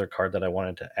there was another card that I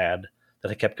wanted to add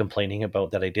that I kept complaining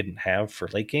about that I didn't have for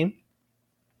late game.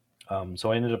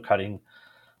 So I ended up cutting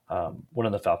one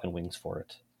of the Falcon Wings for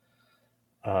it.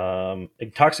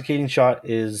 Intoxicating Shot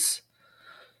is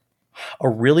a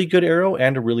really good arrow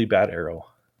and a really bad arrow.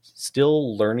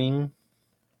 Still learning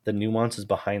the nuances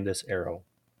behind this arrow.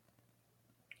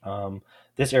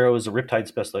 This arrow is a Riptide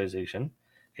specialization.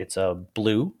 It's a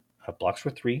blue, blocks for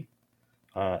 3,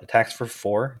 attacks for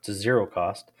 4. It's a 0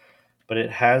 cost, but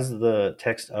it has the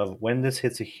text of when this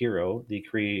hits a hero, they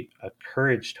create a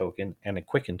courage token and a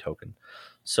quicken token.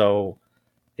 So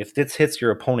if this hits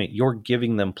your opponent, you're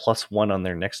giving them +1 on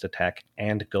their next attack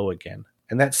and go again.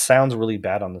 And that sounds really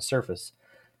bad on the surface.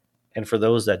 And for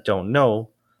those that don't know,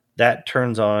 that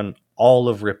turns on all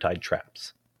of Riptide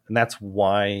traps. And that's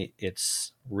why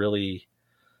it's really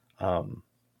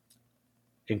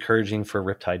encouraging for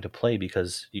Riptide to play,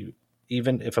 because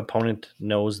even if opponent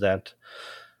knows that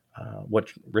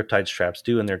what Riptide's traps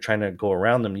do and they're trying to go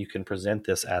around them, you can present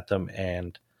this at them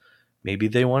and maybe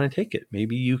they want to take it.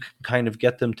 Maybe you can kind of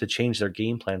get them to change their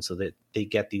game plan so that they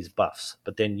get these buffs.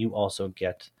 But then you also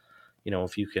get,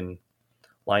 if you can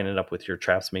line it up with your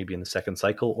traps maybe in the second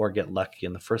cycle or get lucky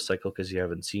in the first cycle because you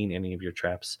haven't seen any of your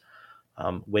traps,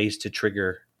 ways to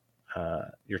trigger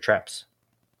your traps.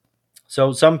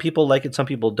 So some people like it, some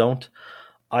people don't.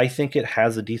 I think it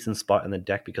has a decent spot in the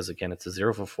deck because, again, it's a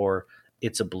 0 for 4.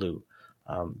 It's a blue.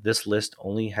 This list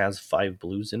only has 5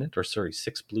 blues in it, or sorry,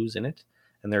 6 blues in it.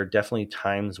 And there are definitely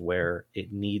times where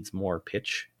it needs more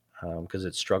pitch because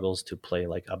it struggles to play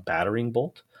like a battering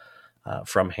bolt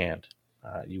from hand.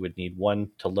 You would need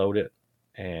 1 to load it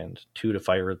and 2 to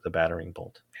fire the battering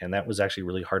bolt. And that was actually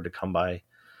really hard to come by.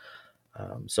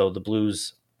 So the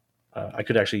blues, I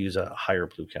could actually use a higher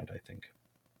blue count, I think.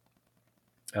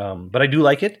 But I do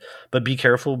like it. But be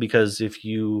careful, because if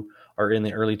you are in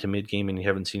the early to mid game and you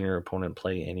haven't seen your opponent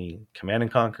play any Command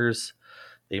and Conquers,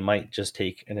 they might just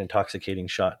take an intoxicating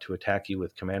shot to attack you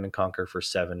with Command and Conquer for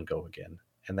 7 go again.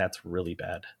 And that's really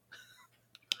bad.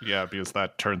 Yeah, because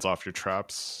that turns off your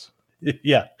traps.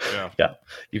 Yeah. Yeah. Yeah.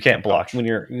 You can't block Ouch. when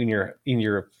you're in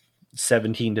your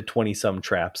 17 to 20 some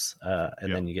traps, and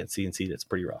Yep. then you get CNC'd. It's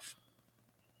pretty rough.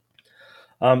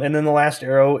 And then the last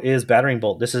arrow is Battering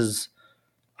Bolt. This is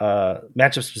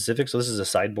matchup specific, so this is a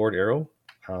sideboard arrow.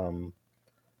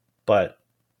 But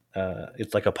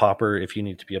it's like a popper if you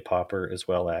need to be a popper, as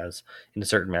well as in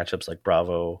certain matchups like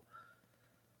Bravo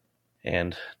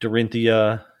and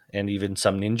Dorinthia, and even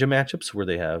some ninja matchups where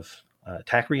they have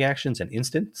attack reactions and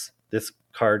instants. This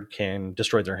card can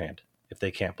destroy their hand if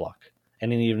they can't block.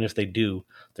 And then even if they do,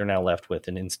 they're now left with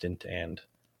an instant and,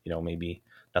 maybe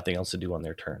nothing else to do on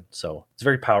their turn. So it's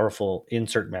very powerful in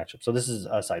certain matchups. So this is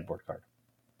a sideboard card.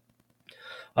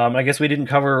 I guess we didn't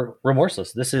cover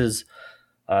Remorseless. This is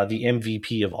the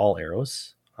MVP of all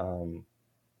arrows.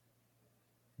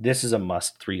 This is a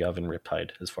must 3 of in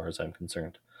Riptide, as far as I'm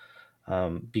concerned.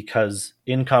 Because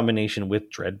in combination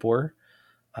with Dreadbore,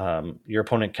 your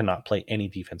opponent cannot play any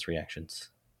defense reactions.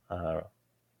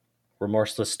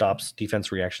 Remorseless stops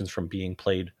defense reactions from being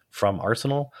played from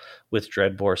Arsenal, with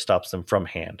Dreadbore stops them from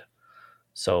hand.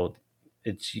 So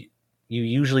it's you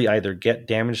usually either get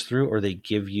damage through or they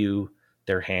give you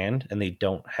their hand and they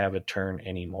don't have a turn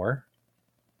anymore.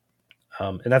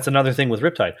 And that's another thing with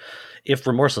Riptide. If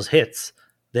Remorseless hits,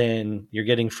 then you're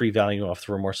getting free value off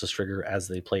the Remorseless trigger as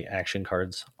they play action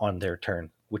cards on their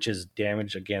turn, which is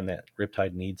damage, again, that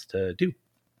Riptide needs to do.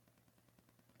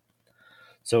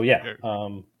 So yeah,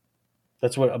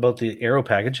 that's what about the arrow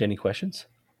package. Any questions?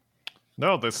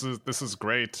 No, this is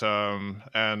great. And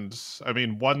I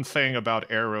mean, one thing about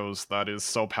arrows that is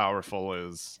so powerful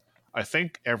is I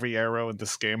think every arrow in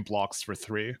this game blocks for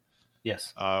 3.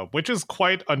 Yes. Which is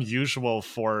quite unusual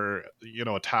for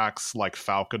attacks like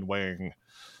Falcon Wing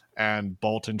and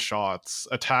Bolt and Shots,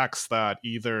 attacks that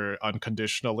either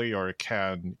unconditionally or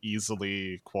can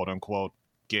easily quote unquote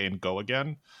gain go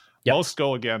again. Yep. Most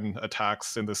go again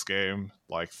attacks in this game,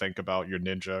 like think about your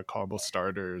ninja combo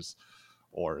starters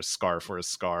or Scar for a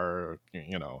Scar,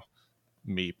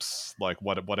 Meeps, like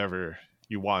whatever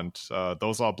you want.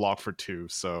 Those all block for 2,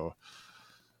 so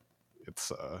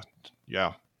it's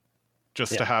yeah,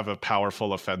 just to have a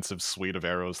powerful offensive suite of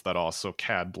arrows that also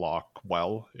can block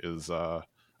well is a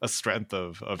strength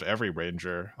of every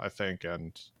ranger, I think,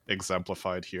 and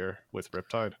exemplified here with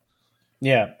Riptide.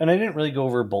 Yeah, and I didn't really go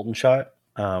over Bolt and Shot.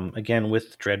 Again,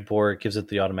 with Dreadbore, it gives it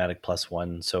the automatic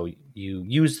 +1, so you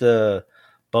use the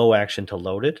bow action to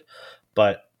load it,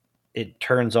 but it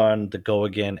turns on the go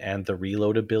again and the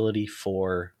reload ability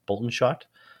for Bolt and Shot.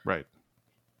 Right.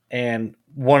 And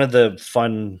one of the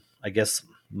fun, I guess,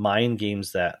 mind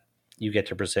games that you get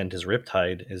to present as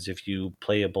Riptide is if you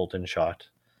play a Bolt and Shot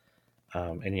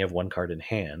and you have 1 card in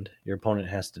hand, your opponent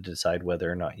has to decide whether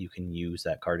or not you can use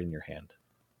that card in your hand.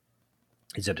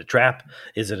 Is it a trap?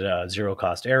 Is it a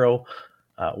 0-cost arrow?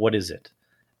 What is it?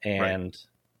 And right.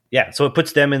 Yeah, so it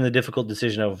puts them in the difficult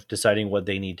decision of deciding what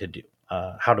they need to do,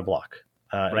 how to block.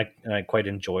 Right. And I quite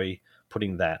enjoy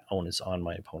putting that onus on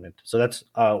my opponent. So that's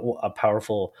a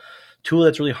powerful tool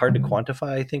that's really hard to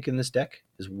quantify, I think, in this deck,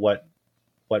 is what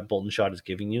Bolt and Shot is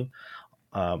giving you.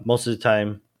 Most of the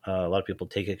time, a lot of people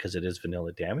take it because it is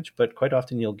vanilla damage, but quite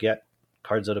often you'll get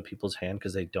cards out of people's hand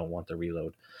because they don't want the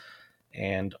reload.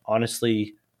 And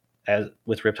honestly, as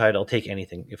with Riptide, I'll take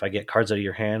anything. If I get cards out of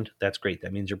your hand, that's great.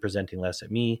 That means you're presenting less at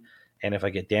me. And if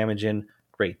I get damage in,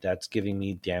 great. That's giving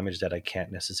me damage that I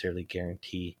can't necessarily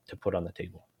guarantee to put on the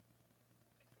table.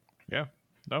 Yeah.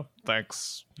 No,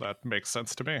 thanks. That makes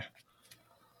sense to me.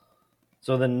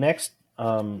 So the next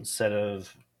set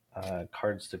of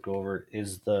cards to go over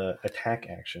is the attack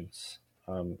actions.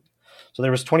 So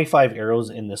there was 25 arrows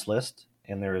in this list,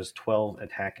 and there is 12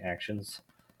 attack actions.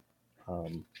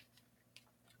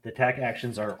 The attack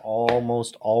actions are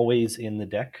almost always in the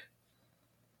deck.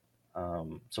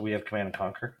 So we have Command and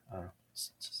Conquer,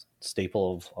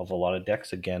 staple of a lot of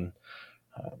decks. Again,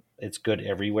 it's good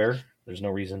everywhere. There's no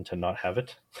reason to not have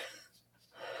it.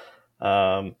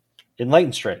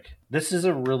 Enlightened Strike. This is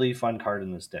a really fun card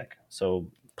in this deck. So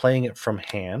playing it from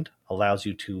hand allows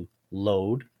you to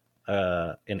load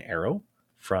an arrow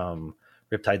from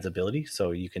Riptide's ability.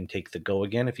 So you can take the go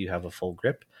again if you have a full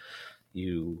grip.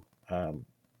 You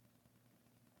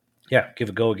give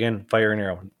a go again, fire an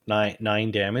arrow,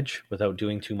 nine damage without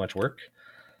doing too much work.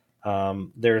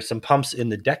 There are some pumps in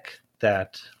the deck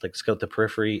that like Scout the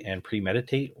Periphery and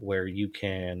Premeditate, where you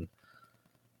can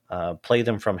play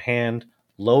them from hand,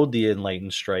 load the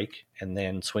Enlightened Strike, and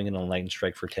then swing an Enlightened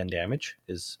Strike for 10 damage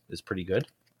is pretty good.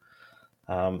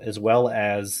 As well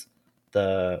as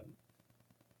the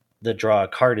draw a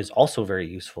card is also very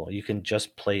useful. You can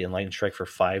just play Enlightened Strike for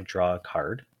 5, draw a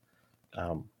card,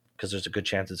 because there's a good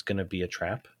chance it's going to be a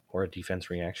trap or a defense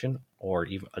reaction or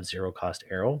even a 0-cost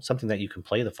arrow, something that you can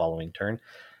play the following turn,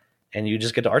 and you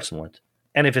just get to arsenal it.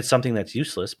 And if it's something that's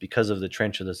useless because of the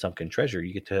Trench of the Sunken Treasure,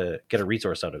 you get to get a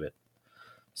resource out of it.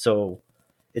 So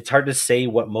it's hard to say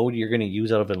what mode you're going to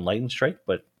use out of Enlightened Strike,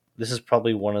 but this is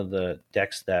probably one of the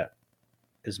decks that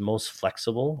is most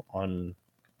flexible on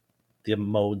the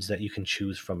modes that you can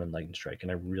choose from Enlightened Strike,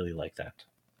 and I really like that.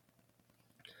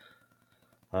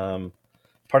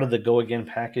 Part of the Go Again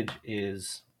package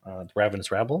is the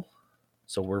Ravenous Rabble.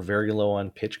 So we're very low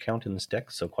on pitch count in this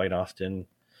deck, so quite often,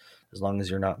 as long as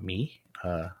you're not me,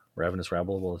 Ravenous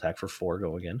Rabble will attack for 4,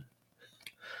 Go Again.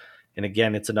 And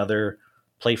again, it's another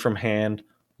play from hand,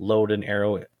 load an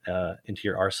arrow into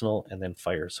your arsenal, and then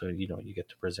fire. So, you get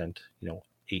to present,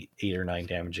 8 or 9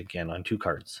 damage again on 2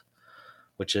 cards,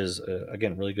 which is,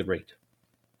 again, really good rate.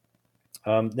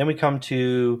 Then we come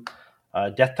to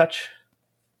Death Touch.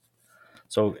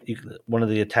 So one of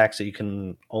the attacks that you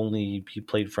can only be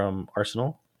played from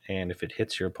arsenal, and if it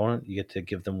hits your opponent, you get to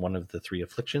give them one of the 3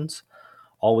 afflictions.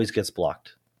 Always gets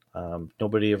blocked.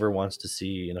 Nobody ever wants to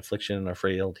see an affliction, a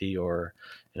frailty, or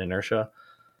an inertia.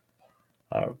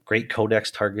 Great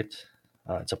codex target.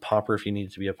 It's a popper if you need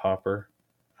it to be a popper.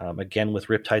 Again, with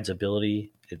Riptide's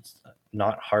ability, it's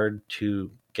not hard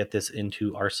to get this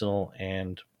into arsenal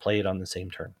and play it on the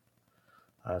same turn.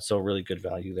 So really good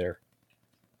value there.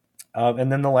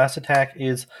 And then the last attack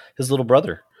is his little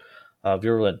brother,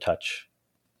 Virulent Touch.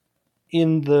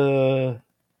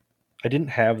 I didn't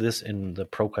have this in the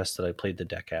ProQuest that I played the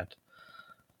deck at,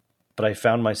 but I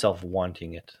found myself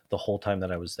wanting it the whole time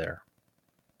that I was there.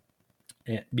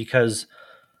 Because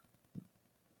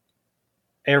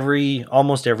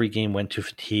almost every game went to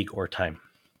fatigue or time.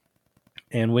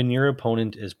 And when your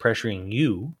opponent is pressuring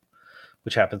you,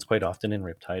 which happens quite often in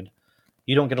Riptide,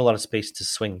 you don't get a lot of space to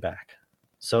swing back.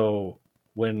 So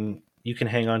when you can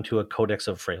hang on to a Codex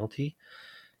of Frailty,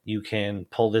 you can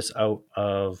pull this out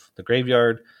of the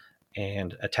graveyard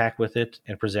and attack with it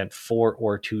and present 4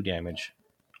 or 2 damage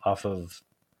off of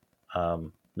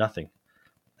nothing.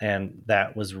 And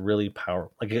that was really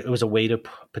powerful. Like, it was a way to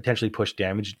potentially push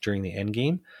damage during the end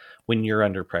game when you're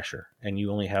under pressure and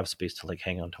you only have space to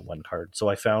hang on to 1 card. So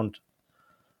I found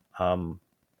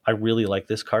I really like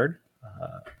this card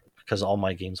because all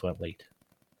my games went late.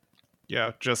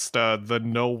 Yeah, just the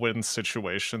no-win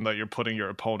situation that you're putting your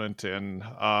opponent in.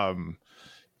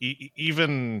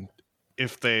 Even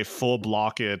if they full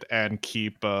block it and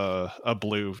keep a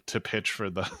blue to pitch for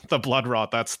the blood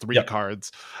rot, that's 3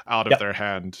 cards out of their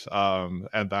hand,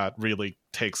 and that really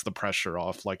takes the pressure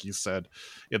off, like you said,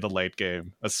 in the late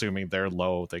game. Assuming they're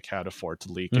low, they can't afford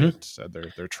to leak it, and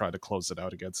they're trying to close it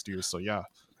out against you. So yeah,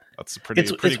 that's a pretty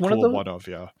cool one of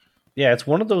Yeah, it's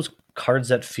one of those cards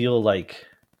that feel like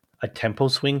a tempo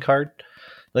swing card.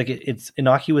 Like, it's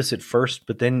innocuous at first,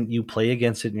 but then you play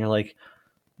against it and you're like,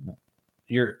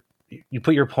 you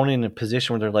put your opponent in a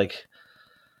position where they're like,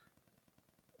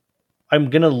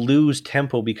 I'm going to lose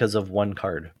tempo because of 1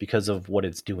 card, because of what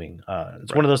it's doing.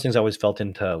 It's one of those things I always felt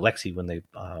into Lexi when they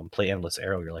play Endless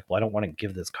Arrow. You're like, well, I don't want to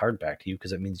give this card back to you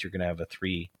because it means you're going to have a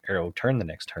 3 arrow turn the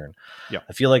next turn. Yeah,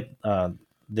 I feel like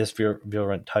this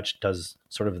Virulent Touch does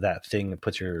sort of that thing that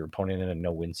puts your opponent in a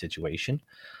no-win situation,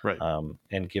 right?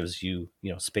 And gives you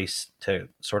space to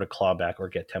sort of claw back or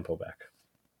get tempo back.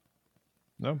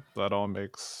 No, that all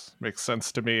makes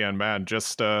sense to me. And man,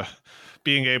 just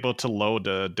being able to load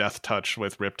a Death Touch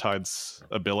with Riptide's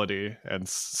ability and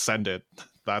send it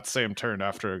that same turn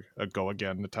after a Go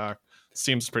Again attack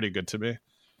seems pretty good to me.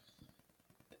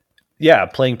 Yeah,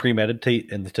 playing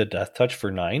Premeditate and the Death Touch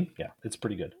for 9, yeah, it's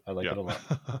pretty good. I like it a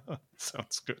lot.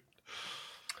 Sounds good.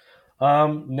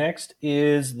 Next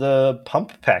is the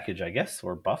Pump package, I guess,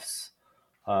 or buffs.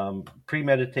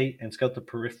 Premeditate and Scout the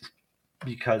Periphery,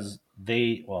 because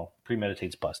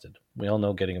Premeditate's busted. We all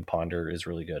know getting a Ponder is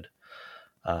really good.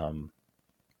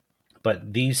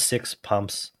 But these 6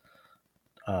 pumps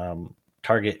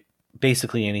target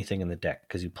basically anything in the deck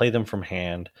because you play them from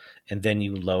hand, and then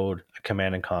you load a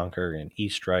Command and Conquer, an E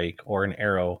Strike, or an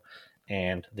Arrow,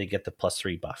 and they get the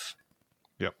 +3 buff.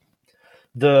 Yep.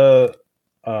 The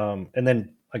and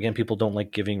then again, people don't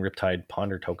like giving Riptide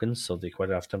Ponder tokens, so they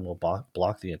quite often will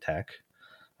block the attack,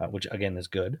 which again is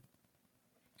good.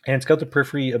 And Scout the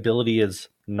Periphery ability is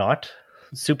not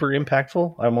super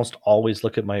impactful. I almost always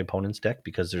look at my opponent's deck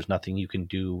because there's nothing you can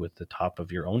do with the top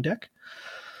of your own deck.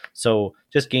 So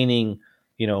just gaining,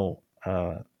 you know,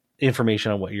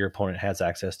 information on what your opponent has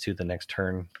access to the next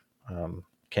turn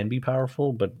can be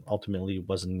powerful, but ultimately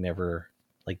was never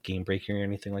like game breaking or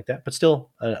anything like that. But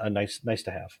still, a nice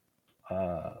to have.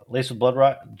 Lace with Blood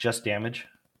Rot, just damage.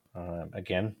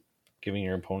 Again, giving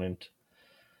your opponent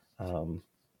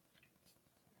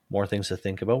more things to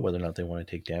think about whether or not they want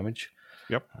to take damage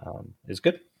Yep. is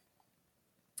good.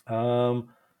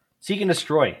 Seek and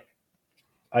Destroy.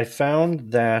 I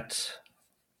found that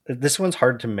this one's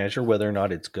hard to measure whether or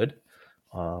not it's good.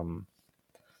 A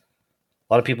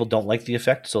lot of people don't like the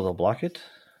effect, so they'll block it,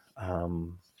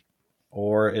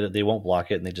 or they won't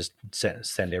block it and they just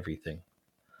send everything.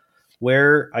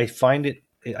 Where I find it,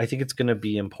 I think it's going to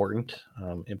be important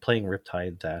in playing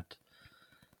Riptide that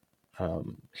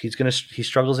he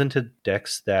struggles into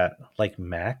decks that like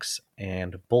Max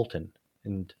and Bolton,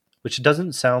 and which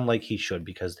doesn't sound like he should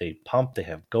because they pump, they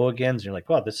have go agains, and you're like,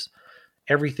 wow, this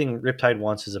everything Riptide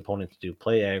wants his opponent to do: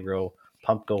 play aggro,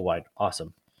 pump, go wide,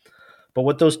 awesome. But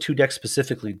what those two decks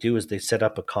specifically do is they set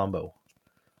up a combo,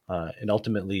 and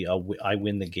ultimately I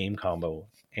win the game combo.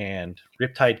 And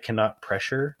Riptide cannot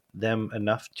pressure them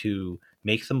enough to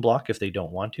make them block if they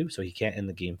don't want to, so he can't end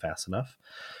the game fast enough,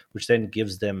 which then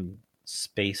gives them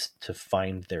space to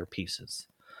find their pieces.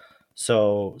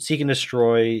 So Seek and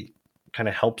Destroy kind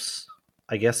of helps,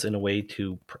 I guess, in a way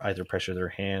to either pressure their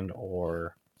hand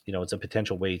or, you know, it's a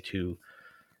potential way to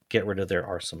get rid of their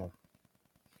arsenal.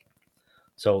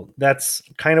 So that's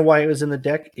kind of why it was in the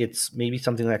deck. It's maybe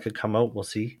something that could come out. We'll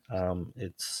see.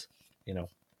 It's, you know,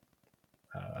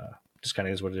 just kind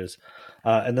of is what it is.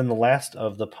 And then the last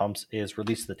of the pumps is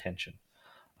Release the Tension.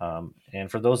 And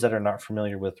for those that are not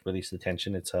familiar with Release the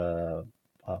Tension, it's a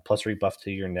 +3 buff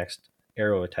to your next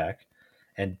arrow attack.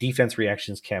 And defense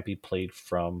reactions can't be played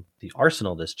from the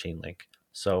arsenal this chain link.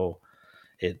 So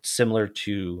it's similar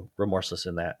to Remorseless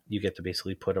in that you get to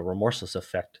basically put a Remorseless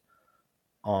effect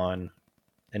on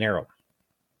an arrow.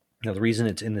 Now, the reason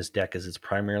it's in this deck is it's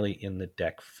primarily in the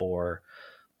deck for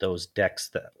those decks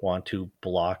that want to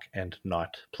block and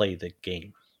not play the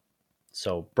game.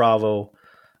 So Bravo,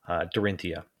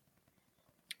 Dorinthia.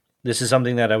 This is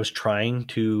something that I was trying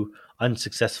to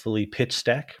unsuccessfully pitch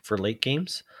stack for late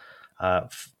games.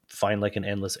 Find like an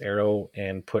endless arrow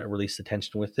and put Release the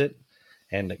Tension with it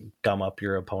and gum up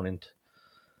your opponent,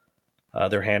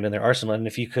 their hand and their arsenal. And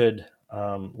if you could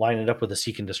line it up with a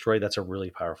Seek and Destroy, that's a really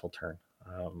powerful turn.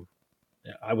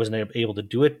 I wasn't able to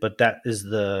do it, but that is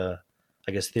the,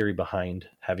 I guess, theory behind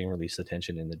having Release the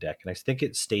Tension in the deck. And I think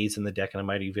it stays in the deck, and I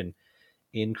might even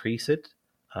increase it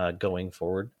going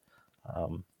forward,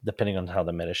 depending on how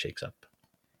the meta shakes up.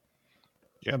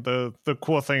 Yeah, the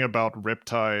cool thing about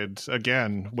Riptide,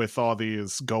 again, with all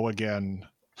these go again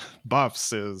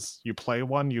buffs, is you play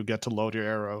one, you get to load your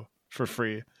arrow for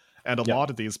free. And a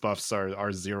lot of these buffs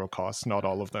are zero cost, not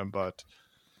all of them, but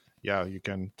yeah, you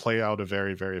can play out a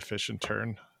very, very efficient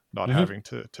turn, not having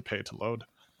to pay to load.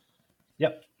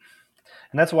 Yep.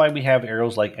 And that's why we have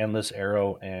arrows like Endless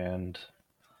Arrow and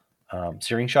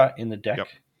Searing Shot in the deck,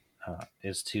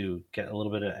 is to get a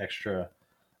little bit of extra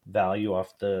value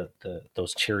off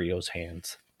those Cheerios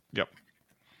hands. Yep.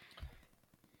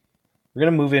 We're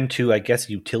going to move into, I guess,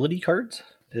 utility cards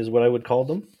is what I would call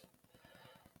them.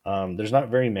 There's not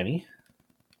very many.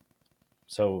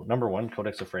 So number one,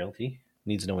 Codex of Frailty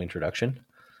needs no introduction.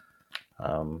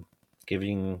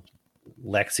 Giving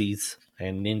Lexis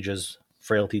and Ninjas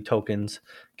frailty tokens,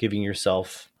 giving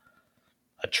yourself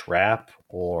a trap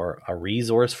or a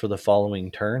resource for the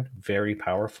following turn, very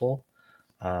powerful.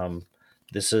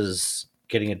 This is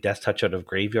getting a Death Touch out of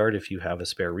Graveyard if you have a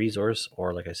spare resource,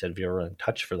 or like I said, Virulent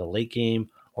Touch for the late game,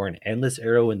 or an Endless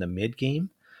Arrow in the mid game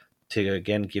to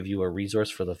again give you a resource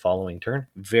for the following turn.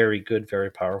 Very good,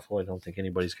 very powerful. I don't think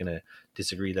anybody's going to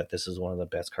disagree that this is one of the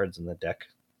best cards in the deck.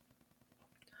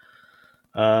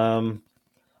 Along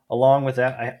with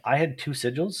that, I had 2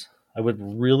 sigils. I would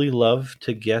really love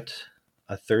to get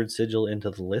a 3rd sigil into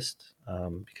the list,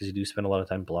 because you do spend a lot of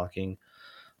time blocking,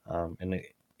 and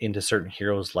into certain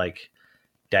heroes like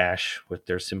Dash with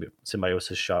their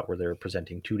Symbiosis Shot where they're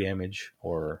presenting 2 damage,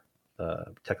 or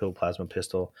Technoplasma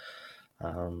Pistol.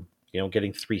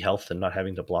 Getting 3 health and not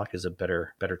having to block is a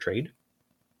better trade.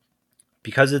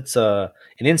 Because it's an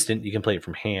instant, you can play it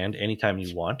from hand anytime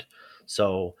you want.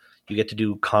 So you get to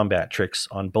do combat tricks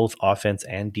on both offense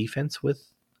and defense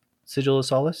with Sigil of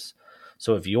Solace.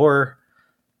 So if you're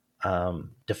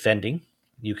defending,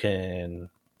 you can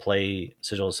play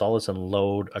Sigil of Solace and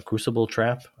load a Crucible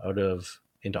trap out of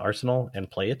into Arsenal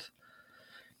and play it.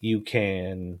 You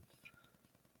can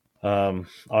on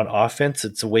offense,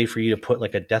 it's a way for you to put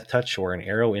like a death touch or an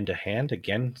arrow into hand.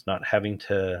 Again, it's not having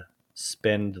to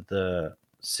spend the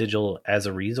sigil as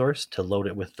a resource to load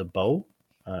it with the bow.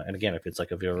 And again, if it's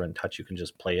like a virulent touch, you can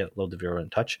just play it, load the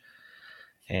virulent touch,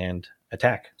 and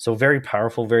attack. So very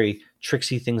powerful, very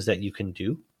tricksy things that you can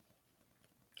do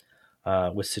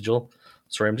with sigil.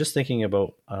 Sorry, I'm just thinking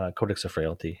about Codex of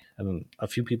Frailty, and a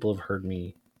few people have heard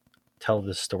me tell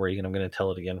this story, and I'm going to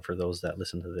tell it again for those that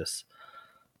listen to this.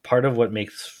 Part of what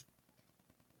makes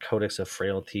Codex of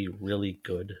Frailty really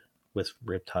good with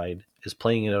Riptide is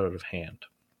playing it out of hand.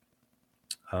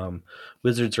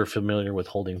 Wizards are familiar with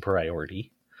holding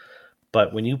priority,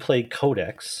 but when you play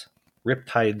Codex,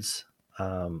 Riptide's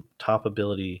top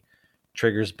ability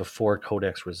triggers before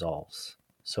Codex resolves.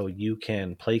 So you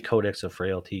can play Codex of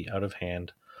Frailty out of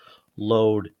hand,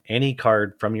 load any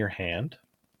card from your hand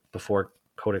before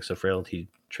Codex of Frailty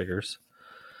triggers,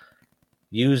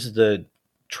 use the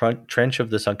Trench of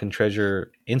the Sunken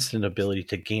Treasure instant ability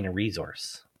to gain a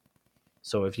resource.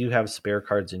 So if you have spare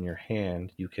cards in your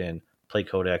hand, you can play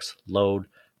Codex, load,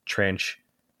 Trench,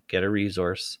 get a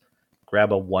resource,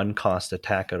 grab a 1-cost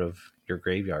attack out of your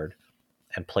graveyard,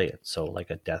 and play it. So like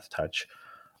a Death Touch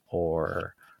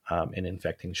or an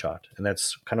Infecting Shot. And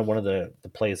that's kind of one of the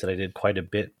plays that I did quite a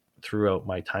bit throughout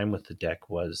my time with the deck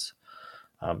was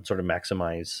sort of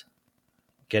maximize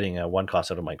getting a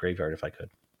 1-cost out of my graveyard if I could.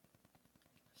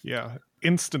 Yeah,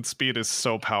 instant speed is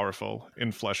so powerful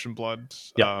in Flesh and Blood.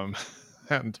 Yeah.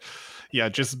 And yeah,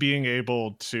 just being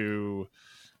able to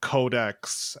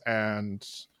codex and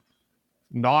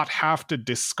not have to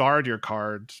discard your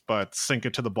card, but sink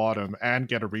it to the bottom and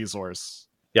get a resource.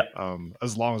 Yeah.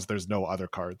 As long as there's no other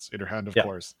cards in your hand, of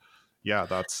course. Yeah,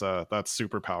 that's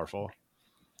super powerful.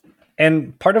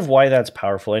 And part of why that's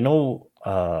powerful, I know,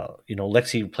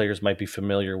 Lexi players might be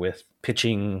familiar with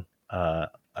pitching a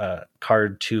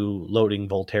card to loading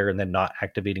Voltaire and then not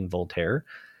activating Voltaire,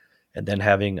 and then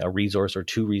having a resource or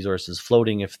 2 resources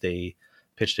floating if they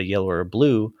pitched a yellow or a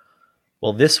blue.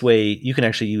 Well, this way you can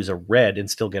actually use a red and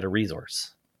still get a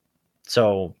resource.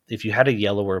 So if you had a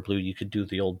yellow or a blue, you could do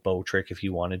the old bow trick if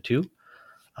you wanted to.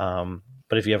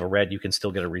 But if you have a red, you can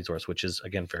still get a resource, which is,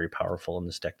 again, very powerful in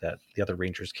this deck that the other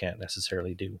Rangers can't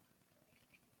necessarily do.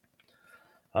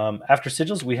 After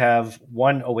Sigils, we have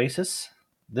 1 Oasis.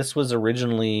 This was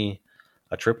originally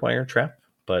a Tripwire trap,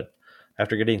 but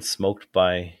after getting smoked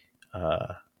by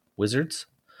Wizards,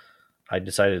 I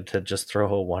decided to just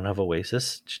throw a 1 of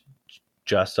Oasis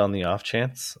just on the off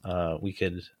chance we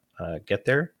could get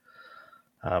there.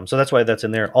 So that's why that's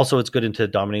in there. Also, it's good into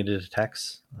dominated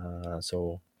attacks.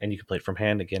 And you can play it from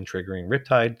hand, again, triggering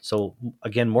Riptide. So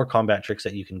again, more combat tricks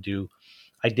that you can do.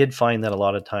 I did find that a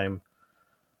lot of time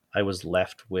I was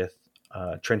left with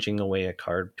trenching away a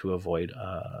card to avoid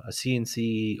a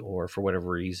CNC or for whatever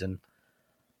reason.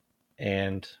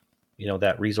 And,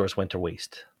 that resource went to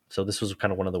waste. So this was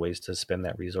kind of one of the ways to spend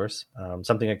that resource.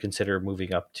 Something I consider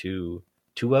moving up to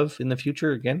 2 of in the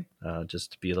future again,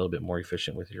 just to be a little bit more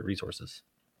efficient with your resources.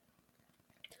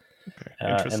 Okay,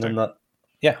 interesting.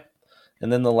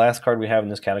 And then the last card we have in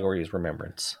this category is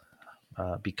Remembrance.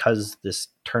 Because this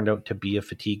turned out to be a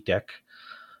fatigue deck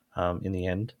in the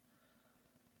end,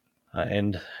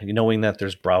 and knowing that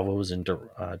there's Bravos and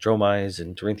Dromais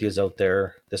and Dorinthias out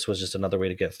there, this was just another way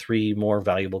to get 3 more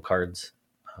valuable cards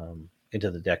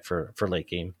into the deck for late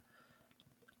game.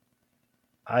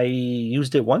 I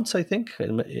used it once, I think,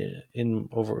 in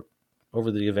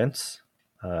over the events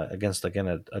against, again,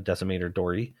 a Decimator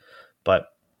Dory,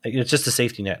 but it's just a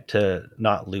safety net to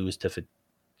not lose to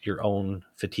your own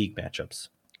fatigue matchups.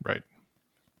 Right.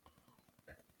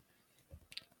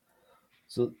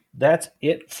 So that's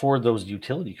it for those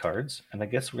utility cards, and I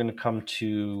guess we're going to come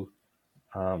to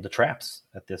the traps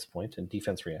at this point and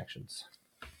defense reactions.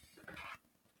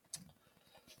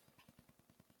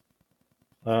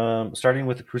 Starting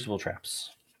with the Crucible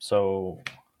traps. So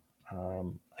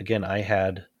again, I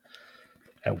had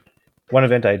at one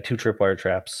event I had 2 tripwire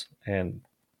traps and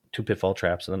 2 pitfall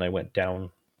traps, and then I went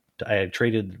down. I had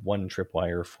traded 1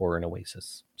 tripwire for an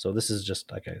Oasis. So this is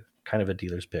just like a kind of a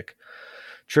dealer's pick.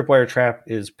 Tripwire trap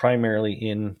is primarily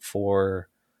in for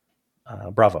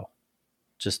Bravo,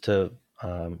 just to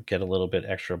get a little bit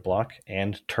extra block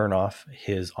and turn off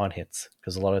his on hits,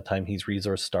 because a lot of time he's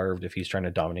resource starved if he's trying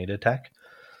to dominate attack.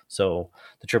 So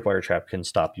the tripwire trap can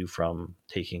stop you from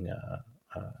taking a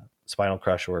spinal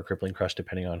crush or a crippling crush,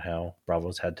 depending on how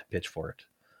Bravo's had to pitch for it.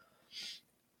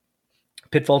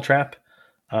 Pitfall trap.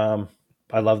 Um,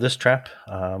 I love this trap.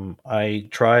 I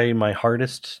try my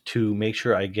hardest to make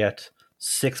sure I get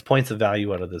 6 points of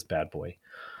value out of this bad boy.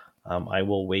 I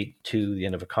will wait to the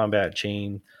end of a combat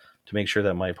chain to make sure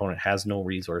that my opponent has no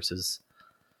resources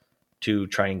to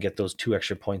try and get those 2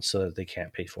 extra points so that they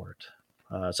can't pay for it.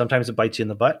 Sometimes it bites you in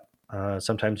the butt.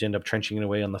 Sometimes you end up trenching it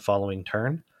away on the following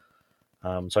turn.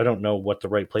 So I don't know what the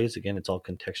right play is. Again, it's all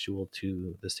contextual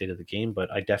to the state of the game,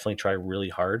 but I definitely try really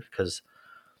hard because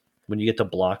when you get to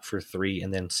block for 3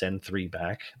 and then send 3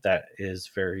 back, that is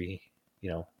very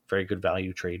good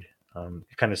value trade. You're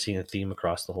kind of seeing a theme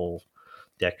across the whole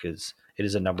deck is it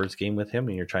is a numbers game with him,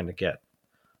 and you're trying to get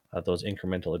those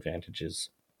incremental advantages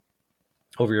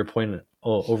over your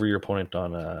opponent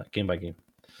on game by game.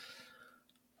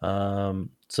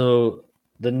 So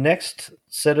the next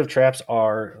set of traps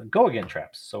are go again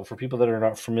traps. So for people that are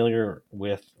not familiar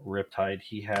with Riptide,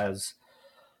 he has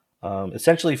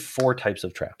essentially 4 types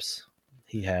of traps.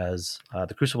 He has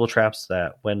the Crucible traps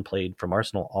that, when played from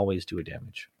Arsenal, always do a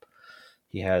damage.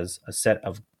 He has a set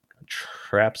of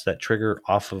traps that trigger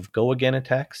off of go again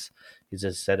attacks. He's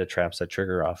a set of traps that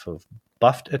trigger off of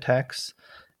buffed attacks.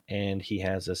 And he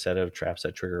has a set of traps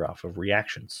that trigger off of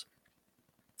reactions.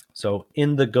 So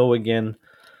in the go again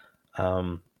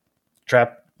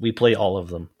trap, we play all of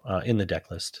them in the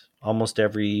deck list. Almost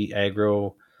every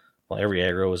aggro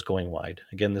is going wide.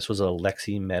 Again, this was a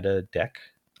Lexi meta deck.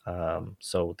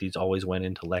 So these always went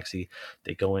into Lexi.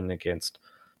 They go in against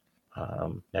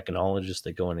mechanologists,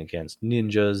 they go in against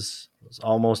ninjas.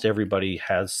 Almost everybody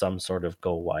has some sort of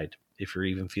go wide. If you're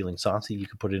even feeling saucy, you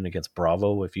could put it in against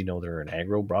Bravo if you know they're an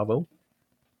aggro Bravo.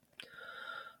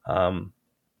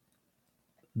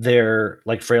 Their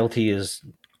Frailty is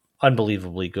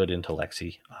unbelievably good into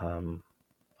Lexi.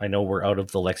 I know we're out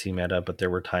of the Lexi meta, but there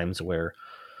were times where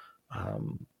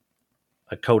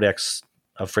a Codex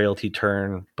a Frailty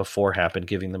turn before happened,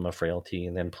 giving them a Frailty,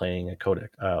 and then playing a Codex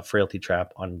Frailty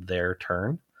trap on their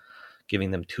turn, giving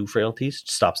them 2 Frailties,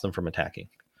 stops them from attacking.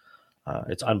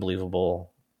 It's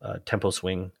unbelievable tempo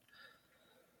swing.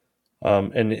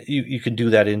 And you can do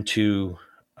that into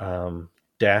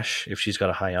Dash. If she's got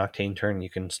a high octane turn, you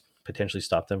can potentially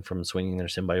stop them from swinging their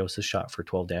Symbiosis shot for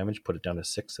 12 damage, put it down to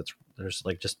 6. There's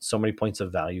just so many points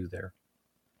of value there.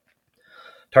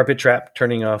 Tar Pit Trap,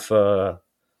 turning off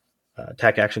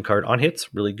attack action card on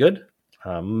hits, really good.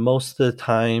 Most of the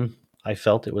time, I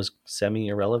felt it was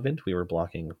semi-irrelevant. We were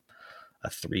blocking a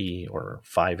 3 or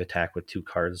 5 attack with 2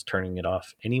 cards, turning it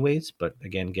off anyways. But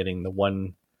again, getting the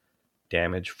 1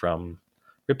 damage from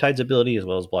Riptide's ability as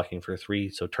well as blocking for 3,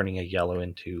 so turning a yellow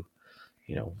into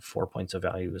 4 points of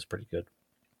value is pretty good.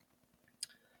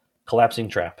 Collapsing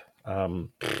Trap,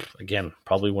 again,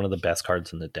 probably one of the best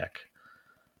cards in the deck.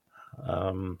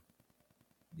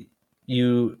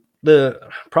 The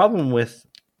problem with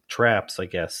traps, I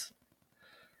guess,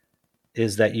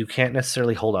 is that you can't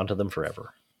necessarily hold on to them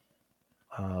forever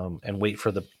and wait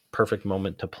for the perfect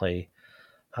moment to play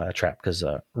a trap, because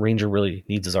Ranger really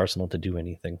needs his arsenal to do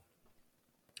anything.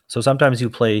 So sometimes you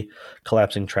play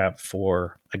Collapsing Trap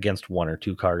for against 1 or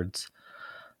 2 cards.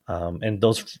 And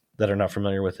those that are not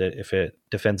familiar with it, if it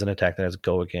defends an attack that has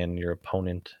go again, your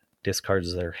opponent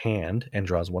discards their hand and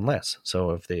draws 1 less.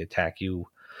 So if they attack you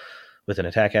with an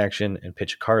attack action and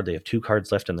pitch a card, they have 2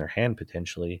 cards left in their hand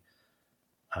potentially.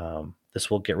 This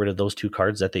will get rid of those 2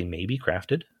 cards that they may be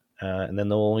crafted, and then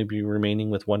they'll only be remaining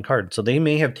with 1 card. So they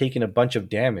may have taken a bunch of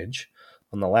damage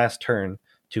on the last turn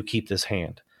to keep this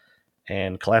hand.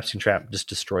 And Collapsing Trap just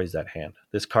destroys that hand.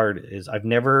 This card is, I've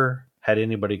never had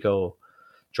anybody go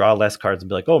draw less cards and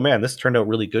be like, oh man, this turned out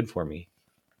really good for me.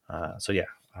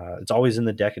 It's always in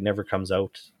the deck. It never comes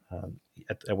out.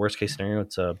 At worst case scenario,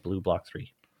 it's a blue block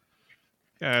 3.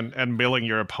 And milling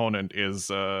your opponent is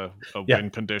a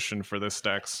win condition for this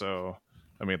deck. So,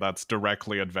 I mean, that's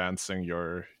directly advancing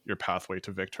your pathway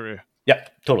to victory. Yeah,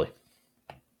 totally.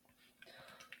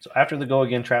 So after the go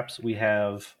again traps, we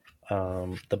have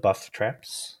the buff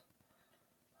traps.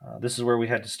 This is where we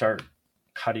had to start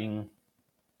cutting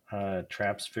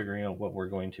traps, figuring out what we're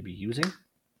going to be using,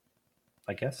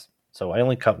 I guess. So I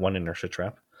only cut 1 inertia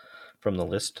trap from the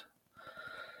list.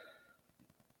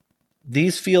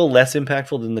 These feel less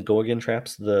impactful than the go again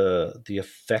traps. The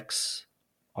effects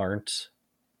aren't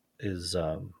as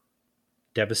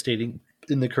devastating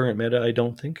in the current meta, I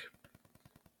don't think.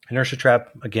 Inertia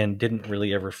Trap, again, didn't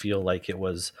really ever feel like it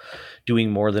was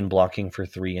doing more than blocking for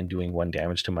 3 and doing 1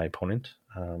 damage to my opponent.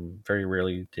 Very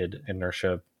rarely did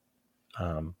Inertia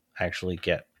actually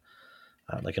get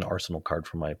like an arsenal card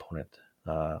from my opponent.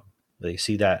 They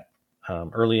see that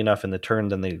early enough in the turn,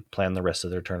 then they plan the rest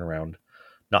of their turn around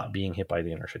not being hit by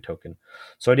the inertia token.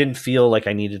 So I didn't feel like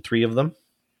I needed 3 of them.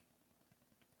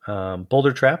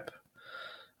 Boulder Trap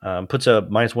puts a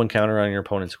 -1 counter on your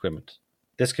opponent's equipment.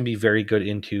 This can be very good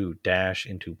into Dash,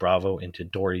 into Bravo, into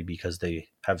Dory because they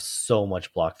have so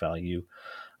much block value.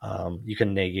 You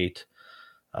can negate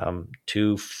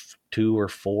two or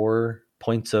 4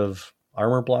 points of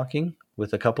armor blocking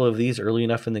with a couple of these early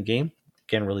enough in the game.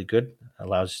 Again, really good.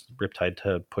 Allows Riptide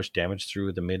to push damage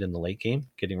through the mid and the late game,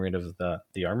 getting rid of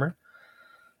the armor.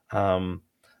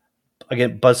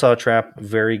 Again, Buzzsaw Trap,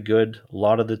 very good. A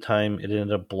lot of the time, it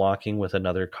ended up blocking with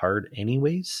another card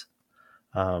anyways.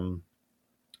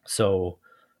 So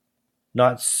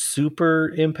not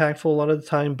super impactful a lot of the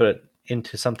time, but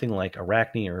into something like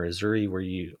Arachne or Azuri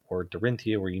or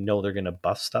Dorinthia where you know they're going to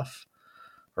buff stuff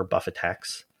or buff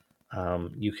attacks,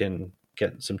 you can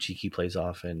get some cheeky plays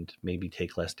off and maybe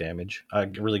take less damage.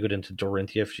 Really good into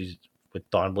Dorinthia if she's with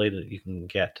Dawnblade. You can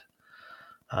get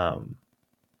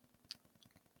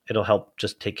it'll help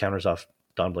just take counters off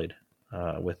Dawnblade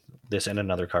with this and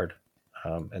another card,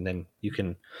 and then you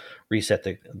can reset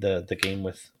the game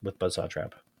with Buzzsaw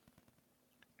Trap.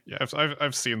 Yeah,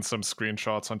 I've seen some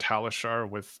screenshots on Talishar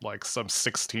with like some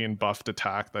 16 buffed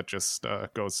attack that just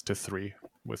goes to 3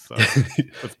 with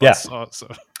Yeah, Buzzsaw. So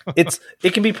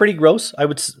it can be pretty gross. I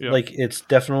would yeah, like it's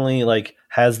definitely like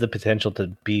has the potential to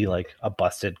be like a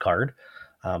busted card,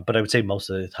 but I would say most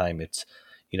of the time it's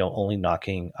only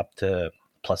knocking up to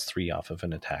 +3 off of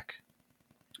an attack.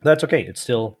 That's okay. It's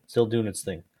still doing its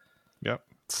thing. yep.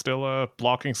 Still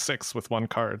blocking 6 with 1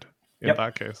 card in Yep,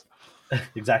 that case.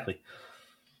 exactly.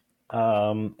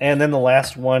 And then the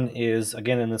last one is,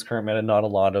 again, in this current meta, not a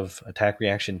lot of attack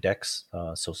reaction decks.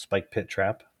 So Spike Pit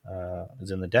Trap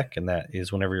is in the deck, and that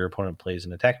is whenever your opponent plays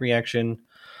an attack reaction,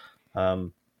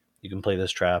 you can play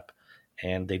this trap,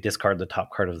 and they discard the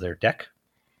top card of their deck.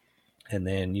 And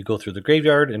then you go through the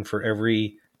graveyard, and for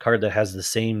every card that has the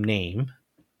same name,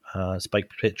 Spike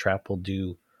Pit Trap will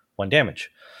do 1 damage.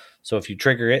 So if you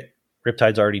trigger it,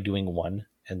 Riptide's already doing 1,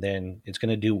 and then it's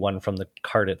going to do 1 from the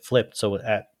card it flipped. So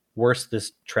at worst,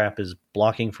 this trap is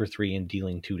blocking for 3 and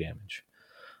dealing 2 damage.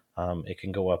 It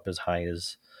can go up as high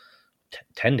as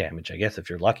 10 damage, I guess, if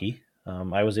you're lucky.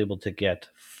 I was able to get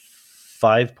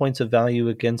 5 points of value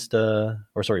against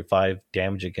 5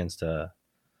 damage against a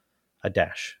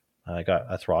dash. I got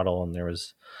a throttle, and there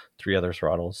was 3 other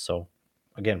throttles. So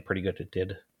again, pretty good. It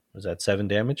did. Was that 7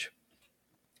 damage?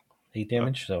 8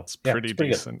 damage. So It's yeah, pretty it's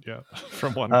pretty good. decent, yeah,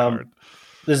 from 1 card.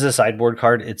 This is a sideboard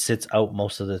card. It sits out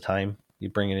most of the time. You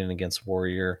bring it in against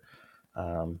Warrior,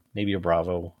 maybe a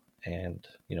Bravo, and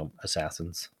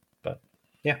Assassins. But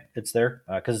yeah, it's there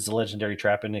because it's a legendary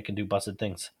trap and it can do busted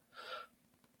things.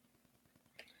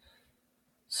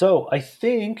 So I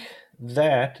think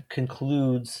that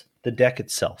concludes the deck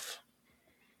itself.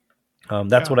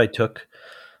 That's Yeah. what I took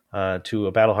to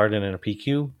a Battle Hardened and a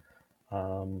PQ. I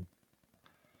don't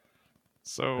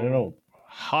So know.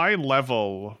 high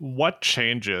level, what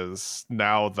changes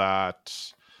now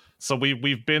that so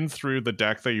we've been through the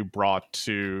deck that you brought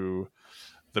to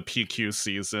the PQ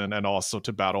season and also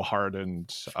to Battle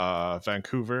Hardened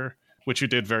Vancouver, which you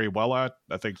did very well at.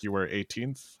 I think you were 18th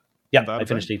in Yeah, that I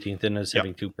finished event. 18th in a Yeah,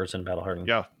 72-person Battle Hardened.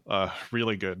 yeah,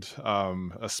 really good,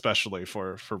 especially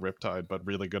for Riptide, but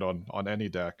really good on any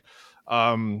deck.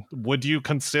 Would you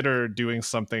consider doing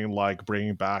something like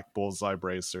bringing back Bullseye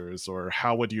Bracers, or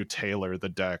how would you tailor the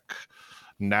deck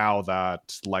now that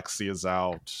Lexi is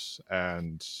out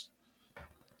and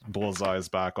Bullseye is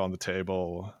back on the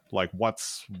table? Like, what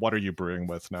are you brewing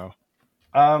with now?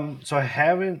 So I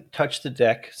haven't touched the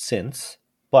deck since,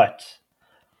 but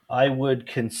I would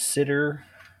consider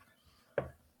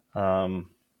Bullseye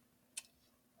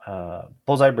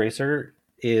Bracer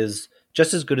is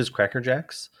just as good as Cracker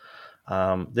Jacks.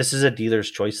 This is a dealer's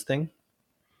choice thing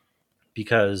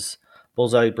because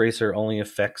Bullseye Bracer only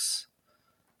affects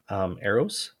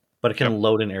arrows, but it Yep. can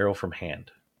load an arrow from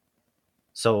hand.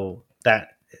 So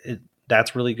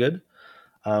that's really good.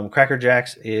 Cracker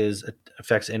Jacks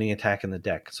affects any attack in the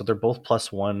deck, so they're both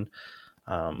 +1.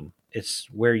 It's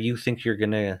where you think you're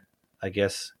gonna, I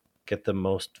guess, get the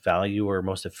most value or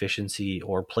most efficiency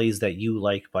or plays that you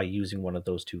like by using one of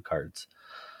those 2 cards.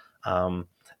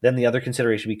 Then the other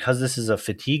consideration, because this is a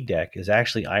fatigue deck, is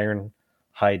actually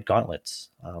Ironhide Gauntlets.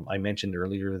 I mentioned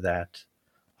earlier that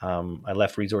I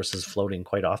left resources floating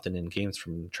quite often in games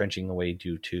from trenching away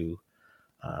due to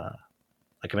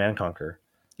a Command Conquer.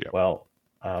 Yep. Well,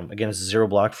 again, it's a 0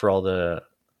 block for all the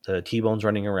T-bones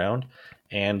running around,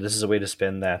 and this is a way to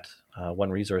spend that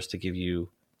 1 resource to give you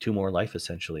 2 more life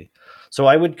essentially. So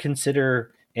I would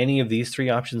consider any of these 3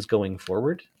 options going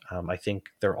forward. I think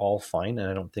they're all fine, and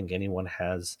I don't think anyone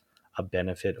has a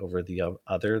benefit over the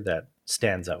other that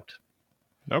stands out.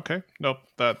 Okay, nope,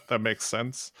 that makes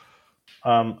sense.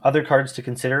 Other cards to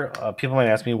consider. People might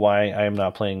ask me why I am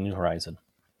not playing New Horizon.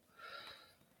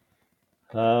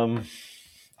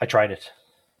 I tried it.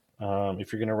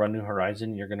 If you're going to run New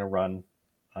Horizon, you're going to run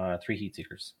 3 Heat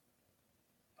Seekers.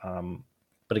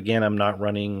 But again, I'm not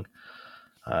running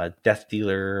Death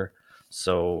Dealer,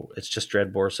 so it's just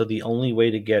Dreadbore. So the only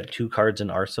way to get 2 cards in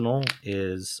Arsenal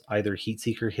is either Heat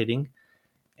Seeker hitting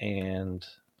and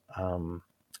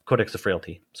Codex of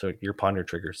Frailty. So your Ponder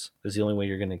triggers is the only way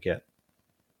you're going to get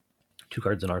 2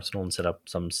 cards in Arsenal and set up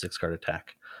some 6-card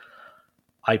attack.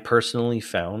 I personally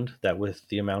found that with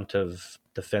the amount of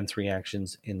defense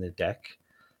reactions in the deck,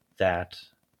 that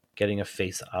getting a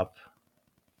face-up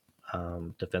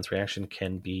defense reaction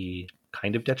can be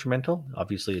kind of detrimental.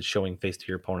 Obviously, it's showing face to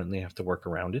your opponent, and they have to work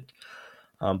around it.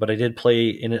 But I did play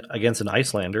in it against an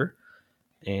Icelander,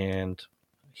 and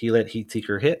he let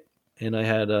Heatseeker hit, and I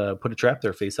had put a trap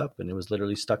there face up, and it was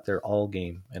literally stuck there all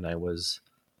game, and I was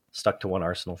stuck to 1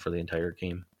 Arsenal for the entire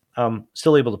game.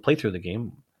 Still able to play through the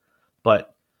game,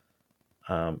 but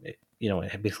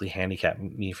it basically handicapped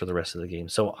me for the rest of the game.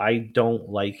 So I don't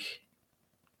like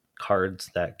cards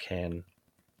that can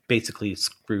basically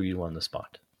screw you on the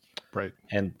spot. Right.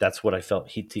 And that's what I felt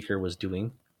Heatseeker was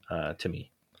doing to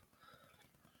me.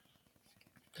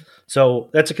 So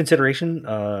that's a consideration.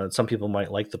 Some people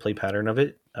might like the play pattern of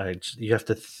it. You have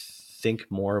to think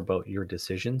more about your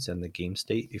decisions and the game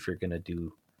state if you're going to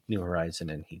do New Horizon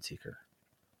and Heatseeker.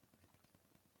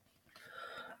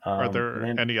 Are there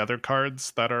any other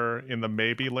cards that are in the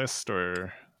maybe list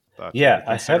or that you're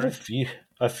I have a considering?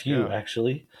 few Yeah.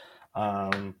 actually.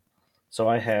 So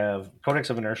I have Codex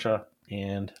of Inertia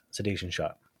and Sedation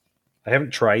Shot. I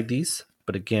haven't tried these,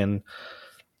 but again,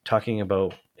 talking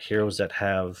about heroes that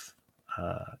have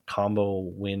combo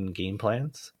win game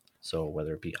plans. So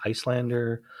whether it be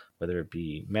Icelander, whether it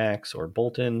be Max or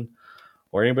Bolton,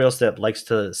 or anybody else that likes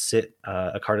to sit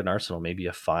a card in Arsenal, maybe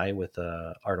a Phi with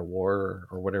a Art of War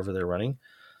or whatever they're running.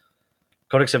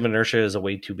 Codex of Inertia is a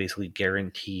way to basically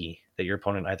guarantee that your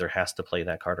opponent either has to play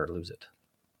that card or lose it.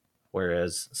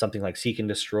 Whereas something like Seek and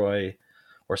Destroy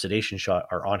or Sedation Shot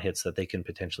are on hits that they can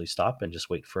potentially stop and just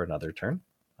wait for another turn.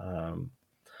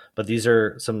 But these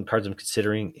are some cards I'm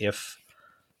considering if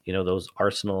those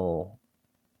Arsenal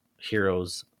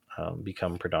heroes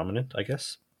become predominant, I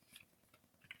guess.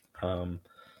 So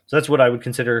that's what I would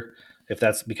consider if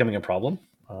that's becoming a problem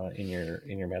in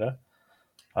your meta.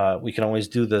 We can always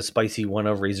do the spicy one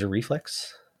of Razor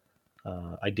Reflex.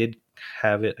 I did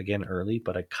have it again early,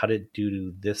 but I cut it due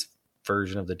to this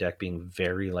version of the deck being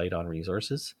very light on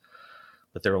resources.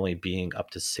 With there only being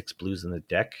up to 6 blues in the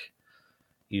deck,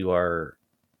 you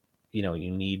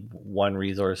need 1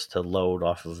 resource to load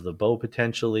off of the bow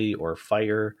potentially or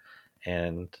fire,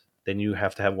 and then you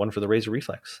have to have 1 for the Razor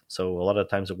Reflex. So a lot of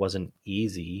times it wasn't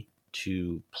easy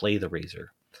to play the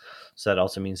Razor. So that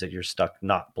also means that you're stuck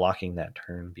not blocking that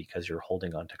turn because you're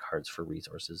holding on to cards for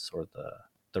resources or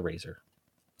the Razor.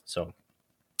 So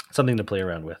something to play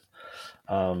around with.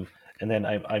 And then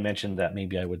I mentioned that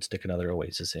maybe I would stick another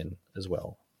Oasis in as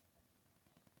well.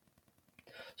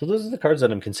 So those are the cards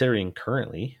that I'm considering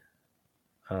currently.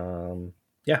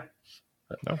 Yeah,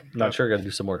 No, not sure. Got to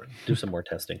do some more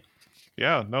testing.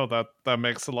 Yeah, no, that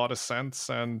makes a lot of sense.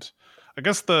 And I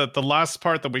guess the last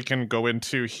part that we can go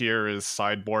into here is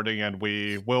sideboarding, and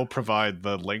we will provide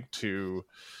the link to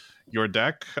your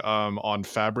deck on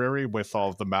February with all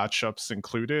of the matchups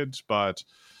included. But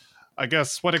I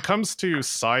guess when it comes to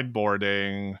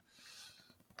sideboarding,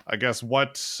 I guess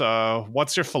what's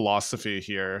your philosophy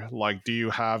here? Like, do you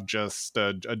have just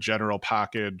a general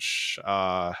package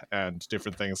and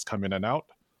different things come in and out?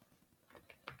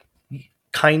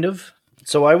 Kind of.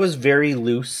 So I was very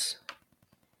loose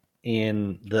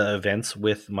in the events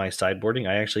with my sideboarding.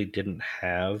 I actually didn't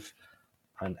have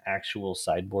an actual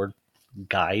sideboard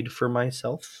guide for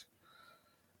myself.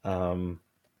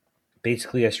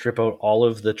 Basically, I strip out all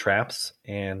of the traps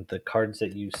and the cards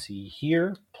that you see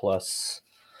here, plus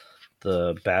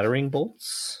the battering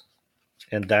bolts,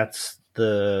 and that's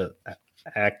the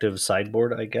active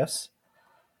sideboard, I guess.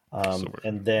 So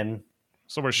And then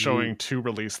So we're showing you, 2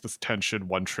 release this tension,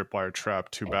 1 tripwire trap,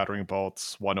 2 battering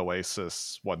bolts, 1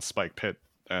 oasis, 1 spike pit,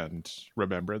 and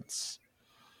remembrance.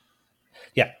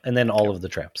 yeah, and then all Yep. of the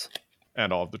traps.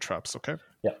 And all of the traps, okay?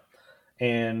 Yeah,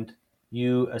 and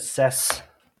you assess,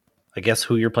 I guess,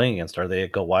 who you're playing against. Are they a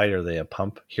go wide? Are they a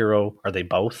pump hero? Are they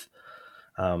both?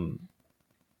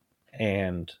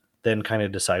 And then kind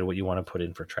of decide what you want to put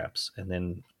in for traps. And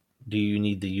then do you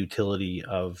need the utility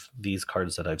of these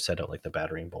cards that I've set out, like the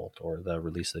battering bolt or the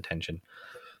release of the tension?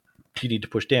 Do you need to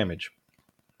push damage?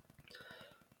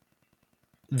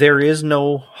 There is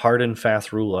no hard and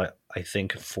fast rule, I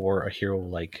think, for a hero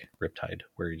like Riptide,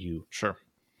 where you Sure.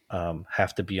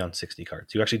 have to be on 60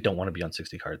 cards. You actually don't want to be on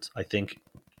 60 cards. I think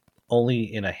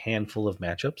only in a handful of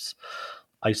matchups,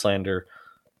 Icelander,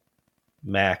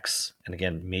 Max, and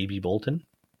again, maybe Bolton,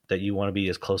 that you want to be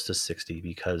as close to 60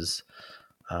 because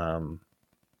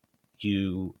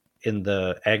you, in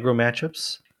the aggro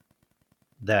matchups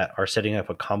that are setting up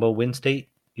a combo win state,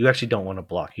 you actually don't want to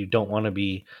block. You don't want to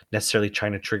be necessarily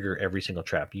trying to trigger every single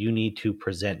trap. You need to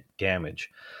present damage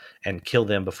and kill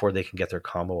them before they can get their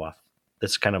combo off.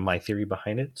 That's kind of my theory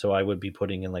behind it. So I would be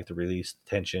putting in like the release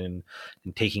tension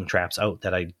and taking traps out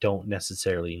that I don't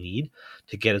necessarily need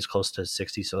to get as close to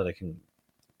 60 so that I can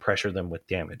pressure them with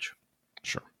damage.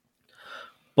 Sure.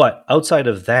 But outside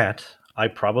of that, I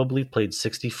probably played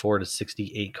 64 to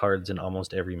 68 cards in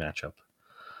almost every matchup.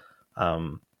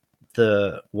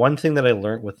 The one thing that I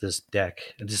learned with this deck,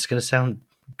 it's just going to sound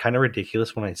kind of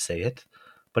ridiculous when I say it,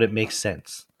 but it makes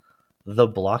sense. The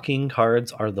blocking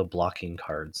cards are the blocking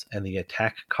cards, and the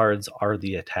attack cards are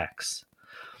the attacks.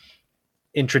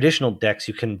 In traditional decks,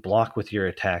 you can block with your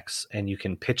attacks, and you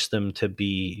can pitch them to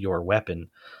be your weapon.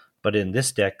 But in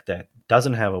this deck that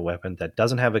doesn't have a weapon, that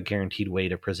doesn't have a guaranteed way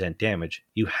to present damage,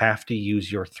 you have to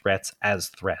use your threats as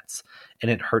threats,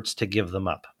 and it hurts to give them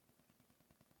up.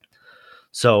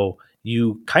 So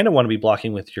you kind of want to be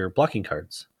blocking with your blocking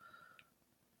cards.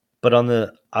 But on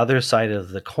the other side of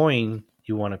the coin,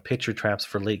 you want to pitch your traps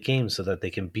for late game so that they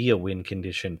can be a win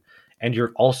condition. And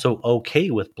you're also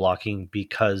okay with blocking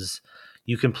because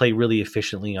you can play really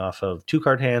efficiently off of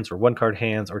 2-card hands or 1-card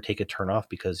hands or take a turn off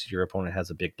because your opponent has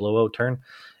a big blowout turn.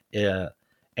 And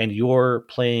you're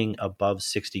playing above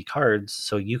 60 cards,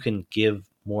 so you can give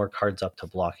more cards up to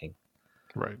blocking.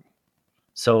 Right.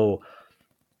 So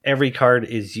every card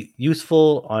is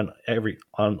useful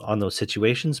on those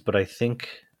situations, but I think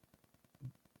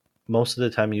most of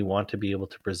the time you want to be able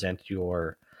to present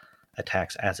your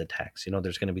attacks as attacks.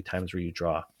 There's going to be times where you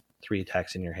draw 3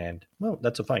 attacks in your hand. Well,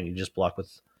 that's fine. You just block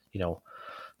with,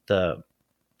 the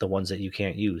ones that you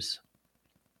can't use.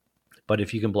 But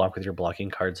if you can block with your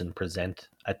blocking cards and present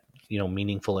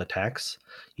meaningful attacks,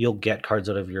 you'll get cards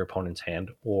out of your opponent's hand,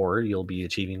 or you'll be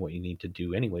achieving what you need to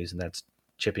do anyways, and that's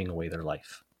chipping away their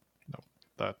life.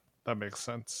 That makes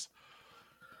sense.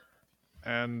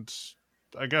 And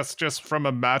I guess just from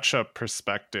a matchup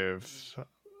perspective,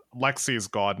 Lexi's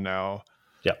gone now.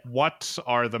 Yeah. What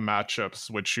are the matchups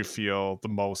which you feel the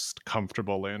most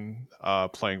comfortable in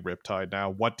playing Riptide now?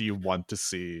 What do you want to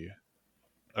see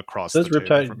across the table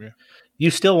Riptide, from you? You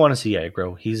still want to see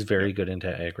aggro. He's very good into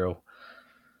aggro.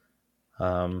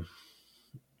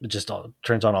 It just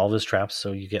turns on all of his traps,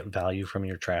 so you get value from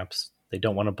your traps. They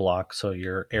don't want to block, so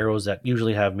your arrows that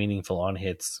usually have meaningful on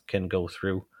hits can go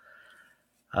through.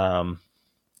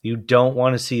 You don't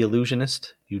want to see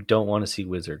Illusionist. You don't want to see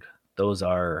Wizard. Those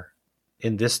are,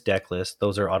 in this deck list,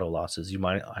 those are auto losses.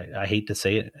 I hate to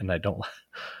say it, and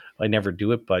I never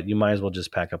do it, but you might as well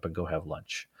just pack up and go have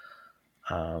lunch.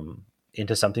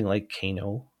 Into something like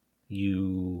Kano,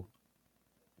 you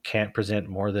can't present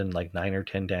more than like 9 or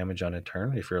 10 damage on a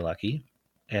turn if you're lucky,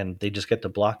 and they just get to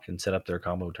block and set up their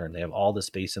combo turn. They have all the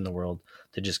space in the world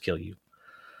to just kill you.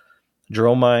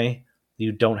 Dromai,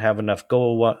 you don't have enough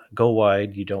go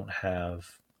wide. You don't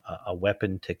have a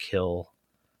weapon to kill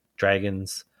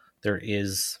dragons. There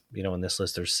is, in this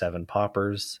list, there's 7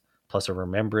 poppers plus a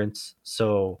remembrance.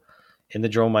 So in the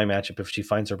Dromai matchup, if she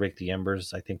finds her break the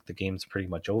embers, I think the game's pretty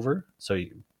much over.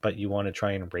 But you want to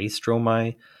try and race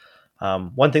Dromai.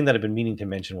 One thing that I've been meaning to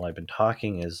mention while I've been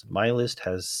talking is my list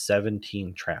has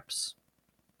 17 traps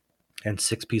and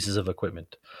 6 pieces of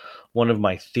equipment. One of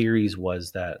my theories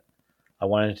was that I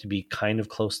wanted it to be kind of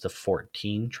close to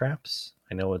 14 traps.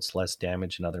 I know it's less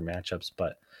damage in other matchups,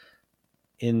 but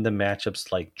in the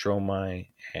matchups like Dromai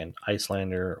and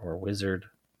Icelander or Wizard,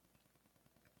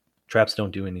 traps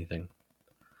don't do anything.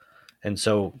 And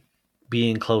so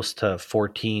being close to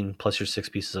 14 plus your 6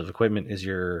 pieces of equipment is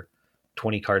your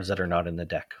 20 cards that are not in the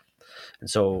deck. And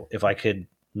so if I could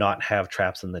not have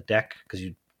traps in the deck, because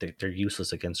they're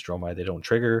useless against Dromai, they don't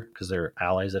trigger because they're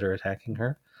allies that are attacking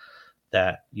her,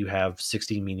 that you have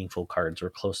 60 meaningful cards or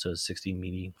close to 60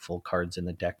 meaningful cards in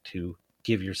the deck to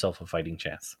give yourself a fighting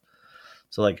chance.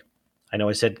 So I know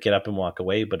I said get up and walk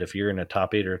away, but if you're in a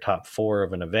top 8 or top 4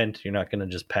 of an event, you're not going to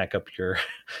just pack up your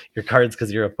cards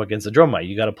because you're up against a Dromai.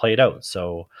 You got to play it out.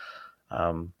 So,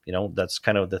 that's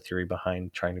kind of the theory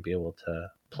behind trying to be able to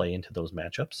play into those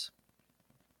matchups.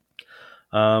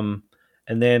 Um,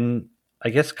 and then I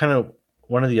guess kind of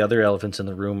one of the other elephants in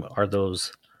the room are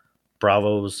those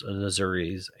Bravos,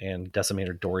 Azuris, and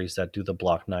Decimator Dories that do the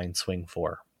block 9 swing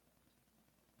 4.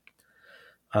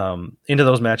 Into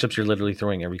those matchups, you're literally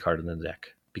throwing every card in the deck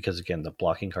because, again, the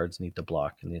blocking cards need to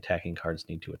block and the attacking cards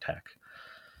need to attack.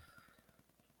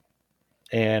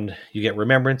 And you get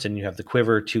Remembrance and you have the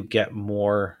Quiver to get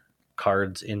more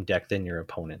cards in deck than your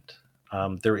opponent.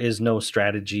 There is no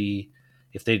strategy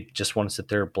if they just want to sit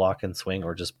there, block and swing,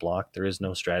 or just block. There is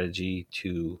no strategy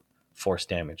to force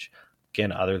damage.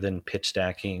 Again, other than pitch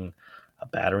stacking, a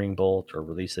battering bolt, or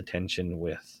release the tension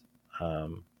with,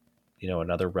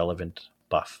 another relevant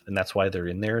buff, and that's why they're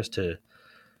in there, is to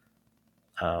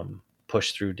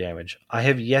push through damage. I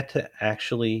have yet to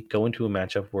actually go into a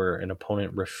matchup where an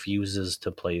opponent refuses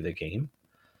to play the game.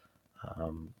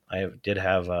 Did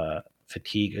have a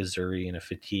Fatigue Azuri and a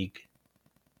Fatigue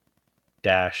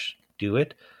Dash do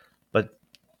it, but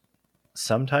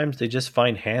sometimes they just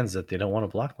find hands that they don't want to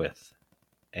block with,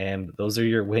 and those are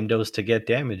your windows to get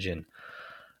damage in.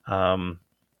 Going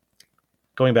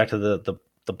back to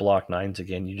the block 9s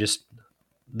again,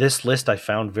 this list I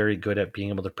found very good at being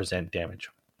able to present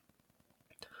damage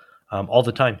all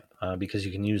the time, because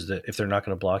you can use if they're not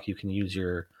going to block, you can use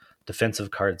your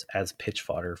defensive cards as pitch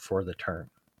fodder for the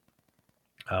turn.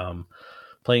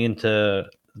 Playing into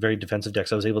very defensive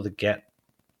decks, I was able to get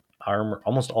armor,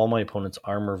 almost all my opponents'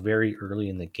 armor, very early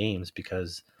in the games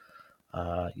because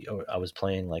I was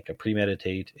playing like a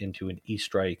Premeditate into an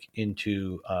E-Strike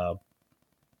into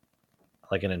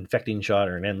like an Infecting Shot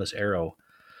or an Endless Arrow,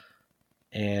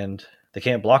 and they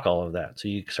can't block all of that, so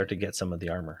you start to get some of the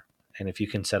armor. And if you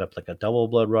can set up like a double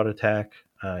Blood Rot attack,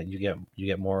 you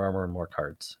get more armor and more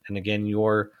cards. And again,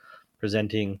 you're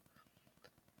presenting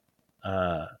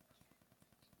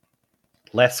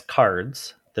less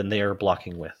cards than they are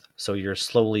blocking with, so you're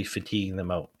slowly fatiguing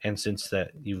them out. And since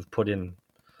that you've put in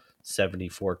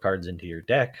 74 cards into your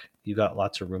deck, you got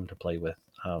lots of room to play with,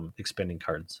 expending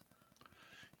cards.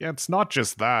 Yeah, it's not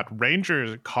just that.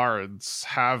 Ranger cards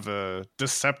have a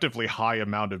deceptively high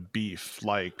amount of beef,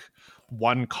 like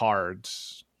one card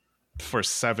for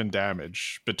 7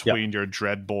 damage between your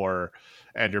Dreadbore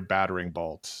and your Battering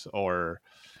Bolt, or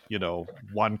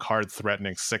one card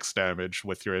threatening 6 damage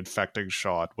with your Infecting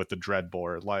Shot with the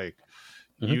Dreadbore. Like,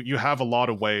 you have a lot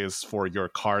of ways for your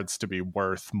cards to be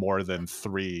worth more than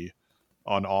 3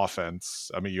 on offense.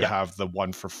 I mean, you have the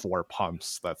 1 for 4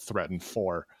 pumps that threaten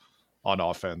 4 on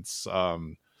offense.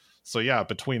 So yeah,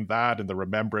 between that and the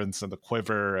Remembrance and the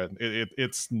Quiver, and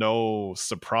it's no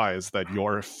surprise that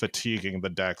you're fatiguing the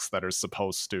decks that are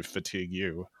supposed to fatigue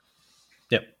you.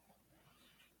 Yep.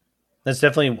 That's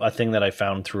definitely a thing that I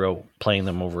found throughout playing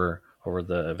them over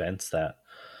the events, that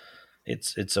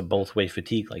it's a both way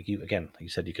fatigue. Like you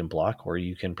said, you can block or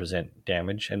you can present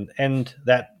damage, and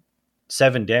that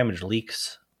 7 damage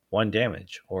leaks 1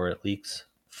 damage, or it leaks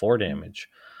 4 damage.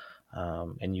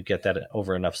 And you get that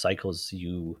over enough cycles,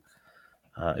 you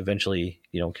eventually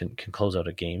can close out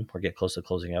a game or get close to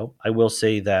closing out. I will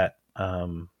say that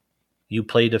you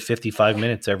play to 55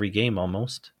 minutes every game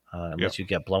almost, unless you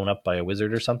get blown up by a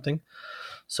wizard or something.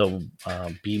 So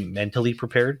be mentally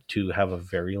prepared to have a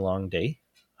very long day,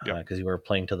 because you are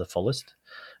playing to the fullest.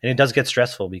 And it does get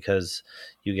stressful because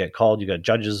you get called, you got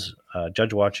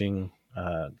judge watching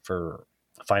for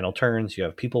final turns, you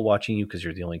have people watching you because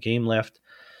you're the only game left.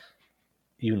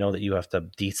 You know that you have to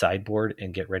de-sideboard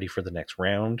and get ready for the next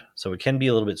round. So it can be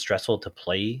a little bit stressful to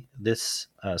play this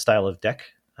style of deck,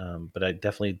 but I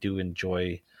definitely do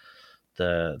enjoy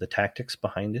the tactics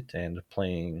behind it and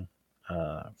playing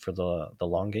for the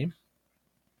long game.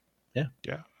 Yeah,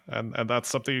 and that's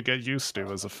something you get used to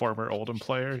as a former Oldham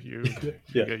player. You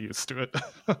get used to it.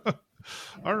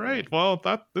 All right, well,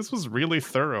 this was really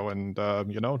thorough, and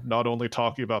not only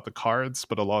talking about the cards,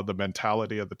 but a lot of the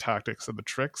mentality of the tactics and the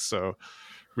tricks. So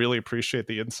really appreciate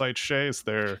the insight, Shay. Is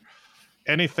there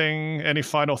any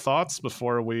final thoughts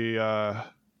before we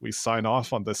sign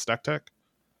off on this deck tech?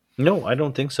 No, I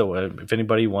don't think so. If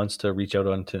anybody wants to reach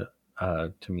out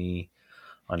to me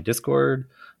on Discord,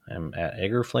 I'm at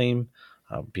Aggerflame.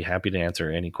 I'll be happy to answer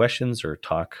any questions or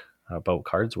talk about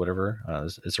cards, whatever.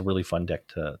 It's a really fun deck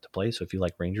to play. So if you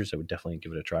like Rangers, I would definitely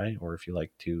give it a try. Or if you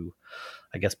like to,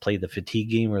 I guess, play the fatigue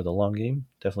game or the long game,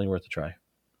 definitely worth a try.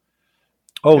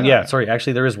 Oh yeah, sorry.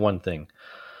 Actually, there is one thing.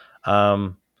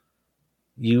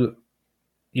 You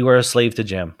are a slave to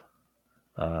gem.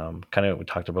 Kind of, we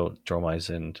talked about Dromize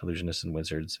and Illusionists and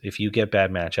Wizards. If you get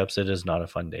bad matchups, it is not a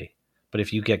fun day. But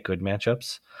if you get good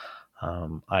matchups,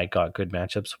 I got good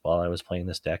matchups while I was playing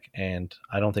this deck, and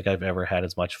I don't think I've ever had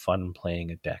as much fun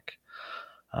playing a deck.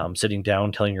 sitting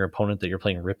down, telling your opponent that you're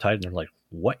playing Riptide, and they're like,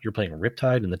 "What? You're playing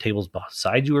Riptide?" And the tables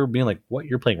beside you are being like, "What?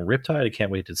 You're playing Riptide? I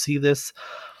can't wait to see this."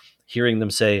 Hearing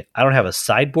them say, "I don't have a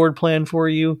sideboard plan for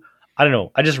you." I don't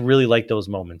know. I just really like those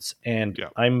moments. And Yeah.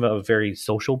 I'm a very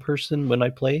social person when I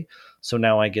play. So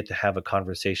now I get to have a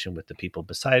conversation with the people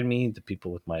beside me, the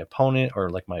people with my opponent, or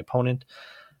like my opponent.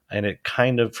 And it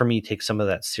kind of, for me, takes some of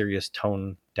that serious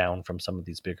tone down from some of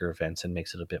these bigger events and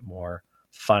makes it a bit more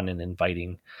fun and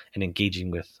inviting and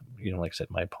engaging with, like I said,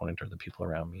 my opponent or the people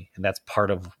around me. And that's part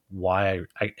of why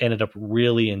I ended up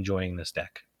really enjoying this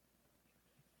deck.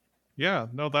 Yeah,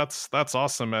 no, that's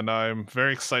awesome, and I'm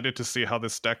very excited to see how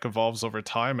this deck evolves over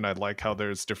time. And I like how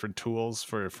there's different tools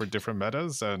for different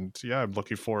metas, and yeah, I'm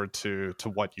looking forward to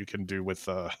what you can do with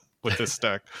with this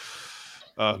deck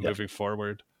Yep. moving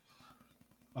forward.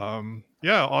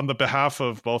 Yeah, on the behalf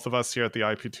of both of us here at the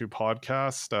IP2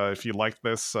 podcast, if you like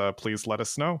this, please let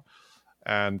us know,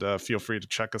 and feel free to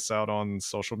check us out on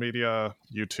social media: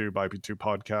 YouTube IP2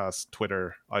 podcast,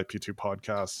 Twitter IP2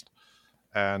 podcast,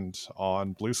 and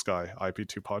on Blue Sky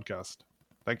IP2 podcast.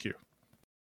 Thank you.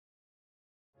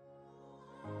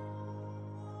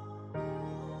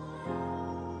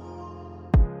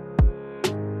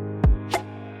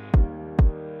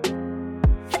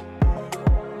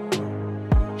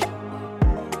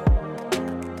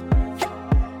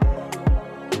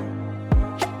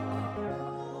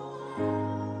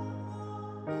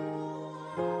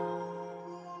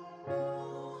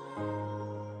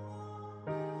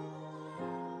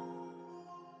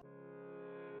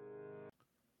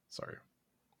 Sorry.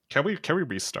 Can we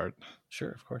restart? Sure,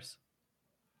 of course.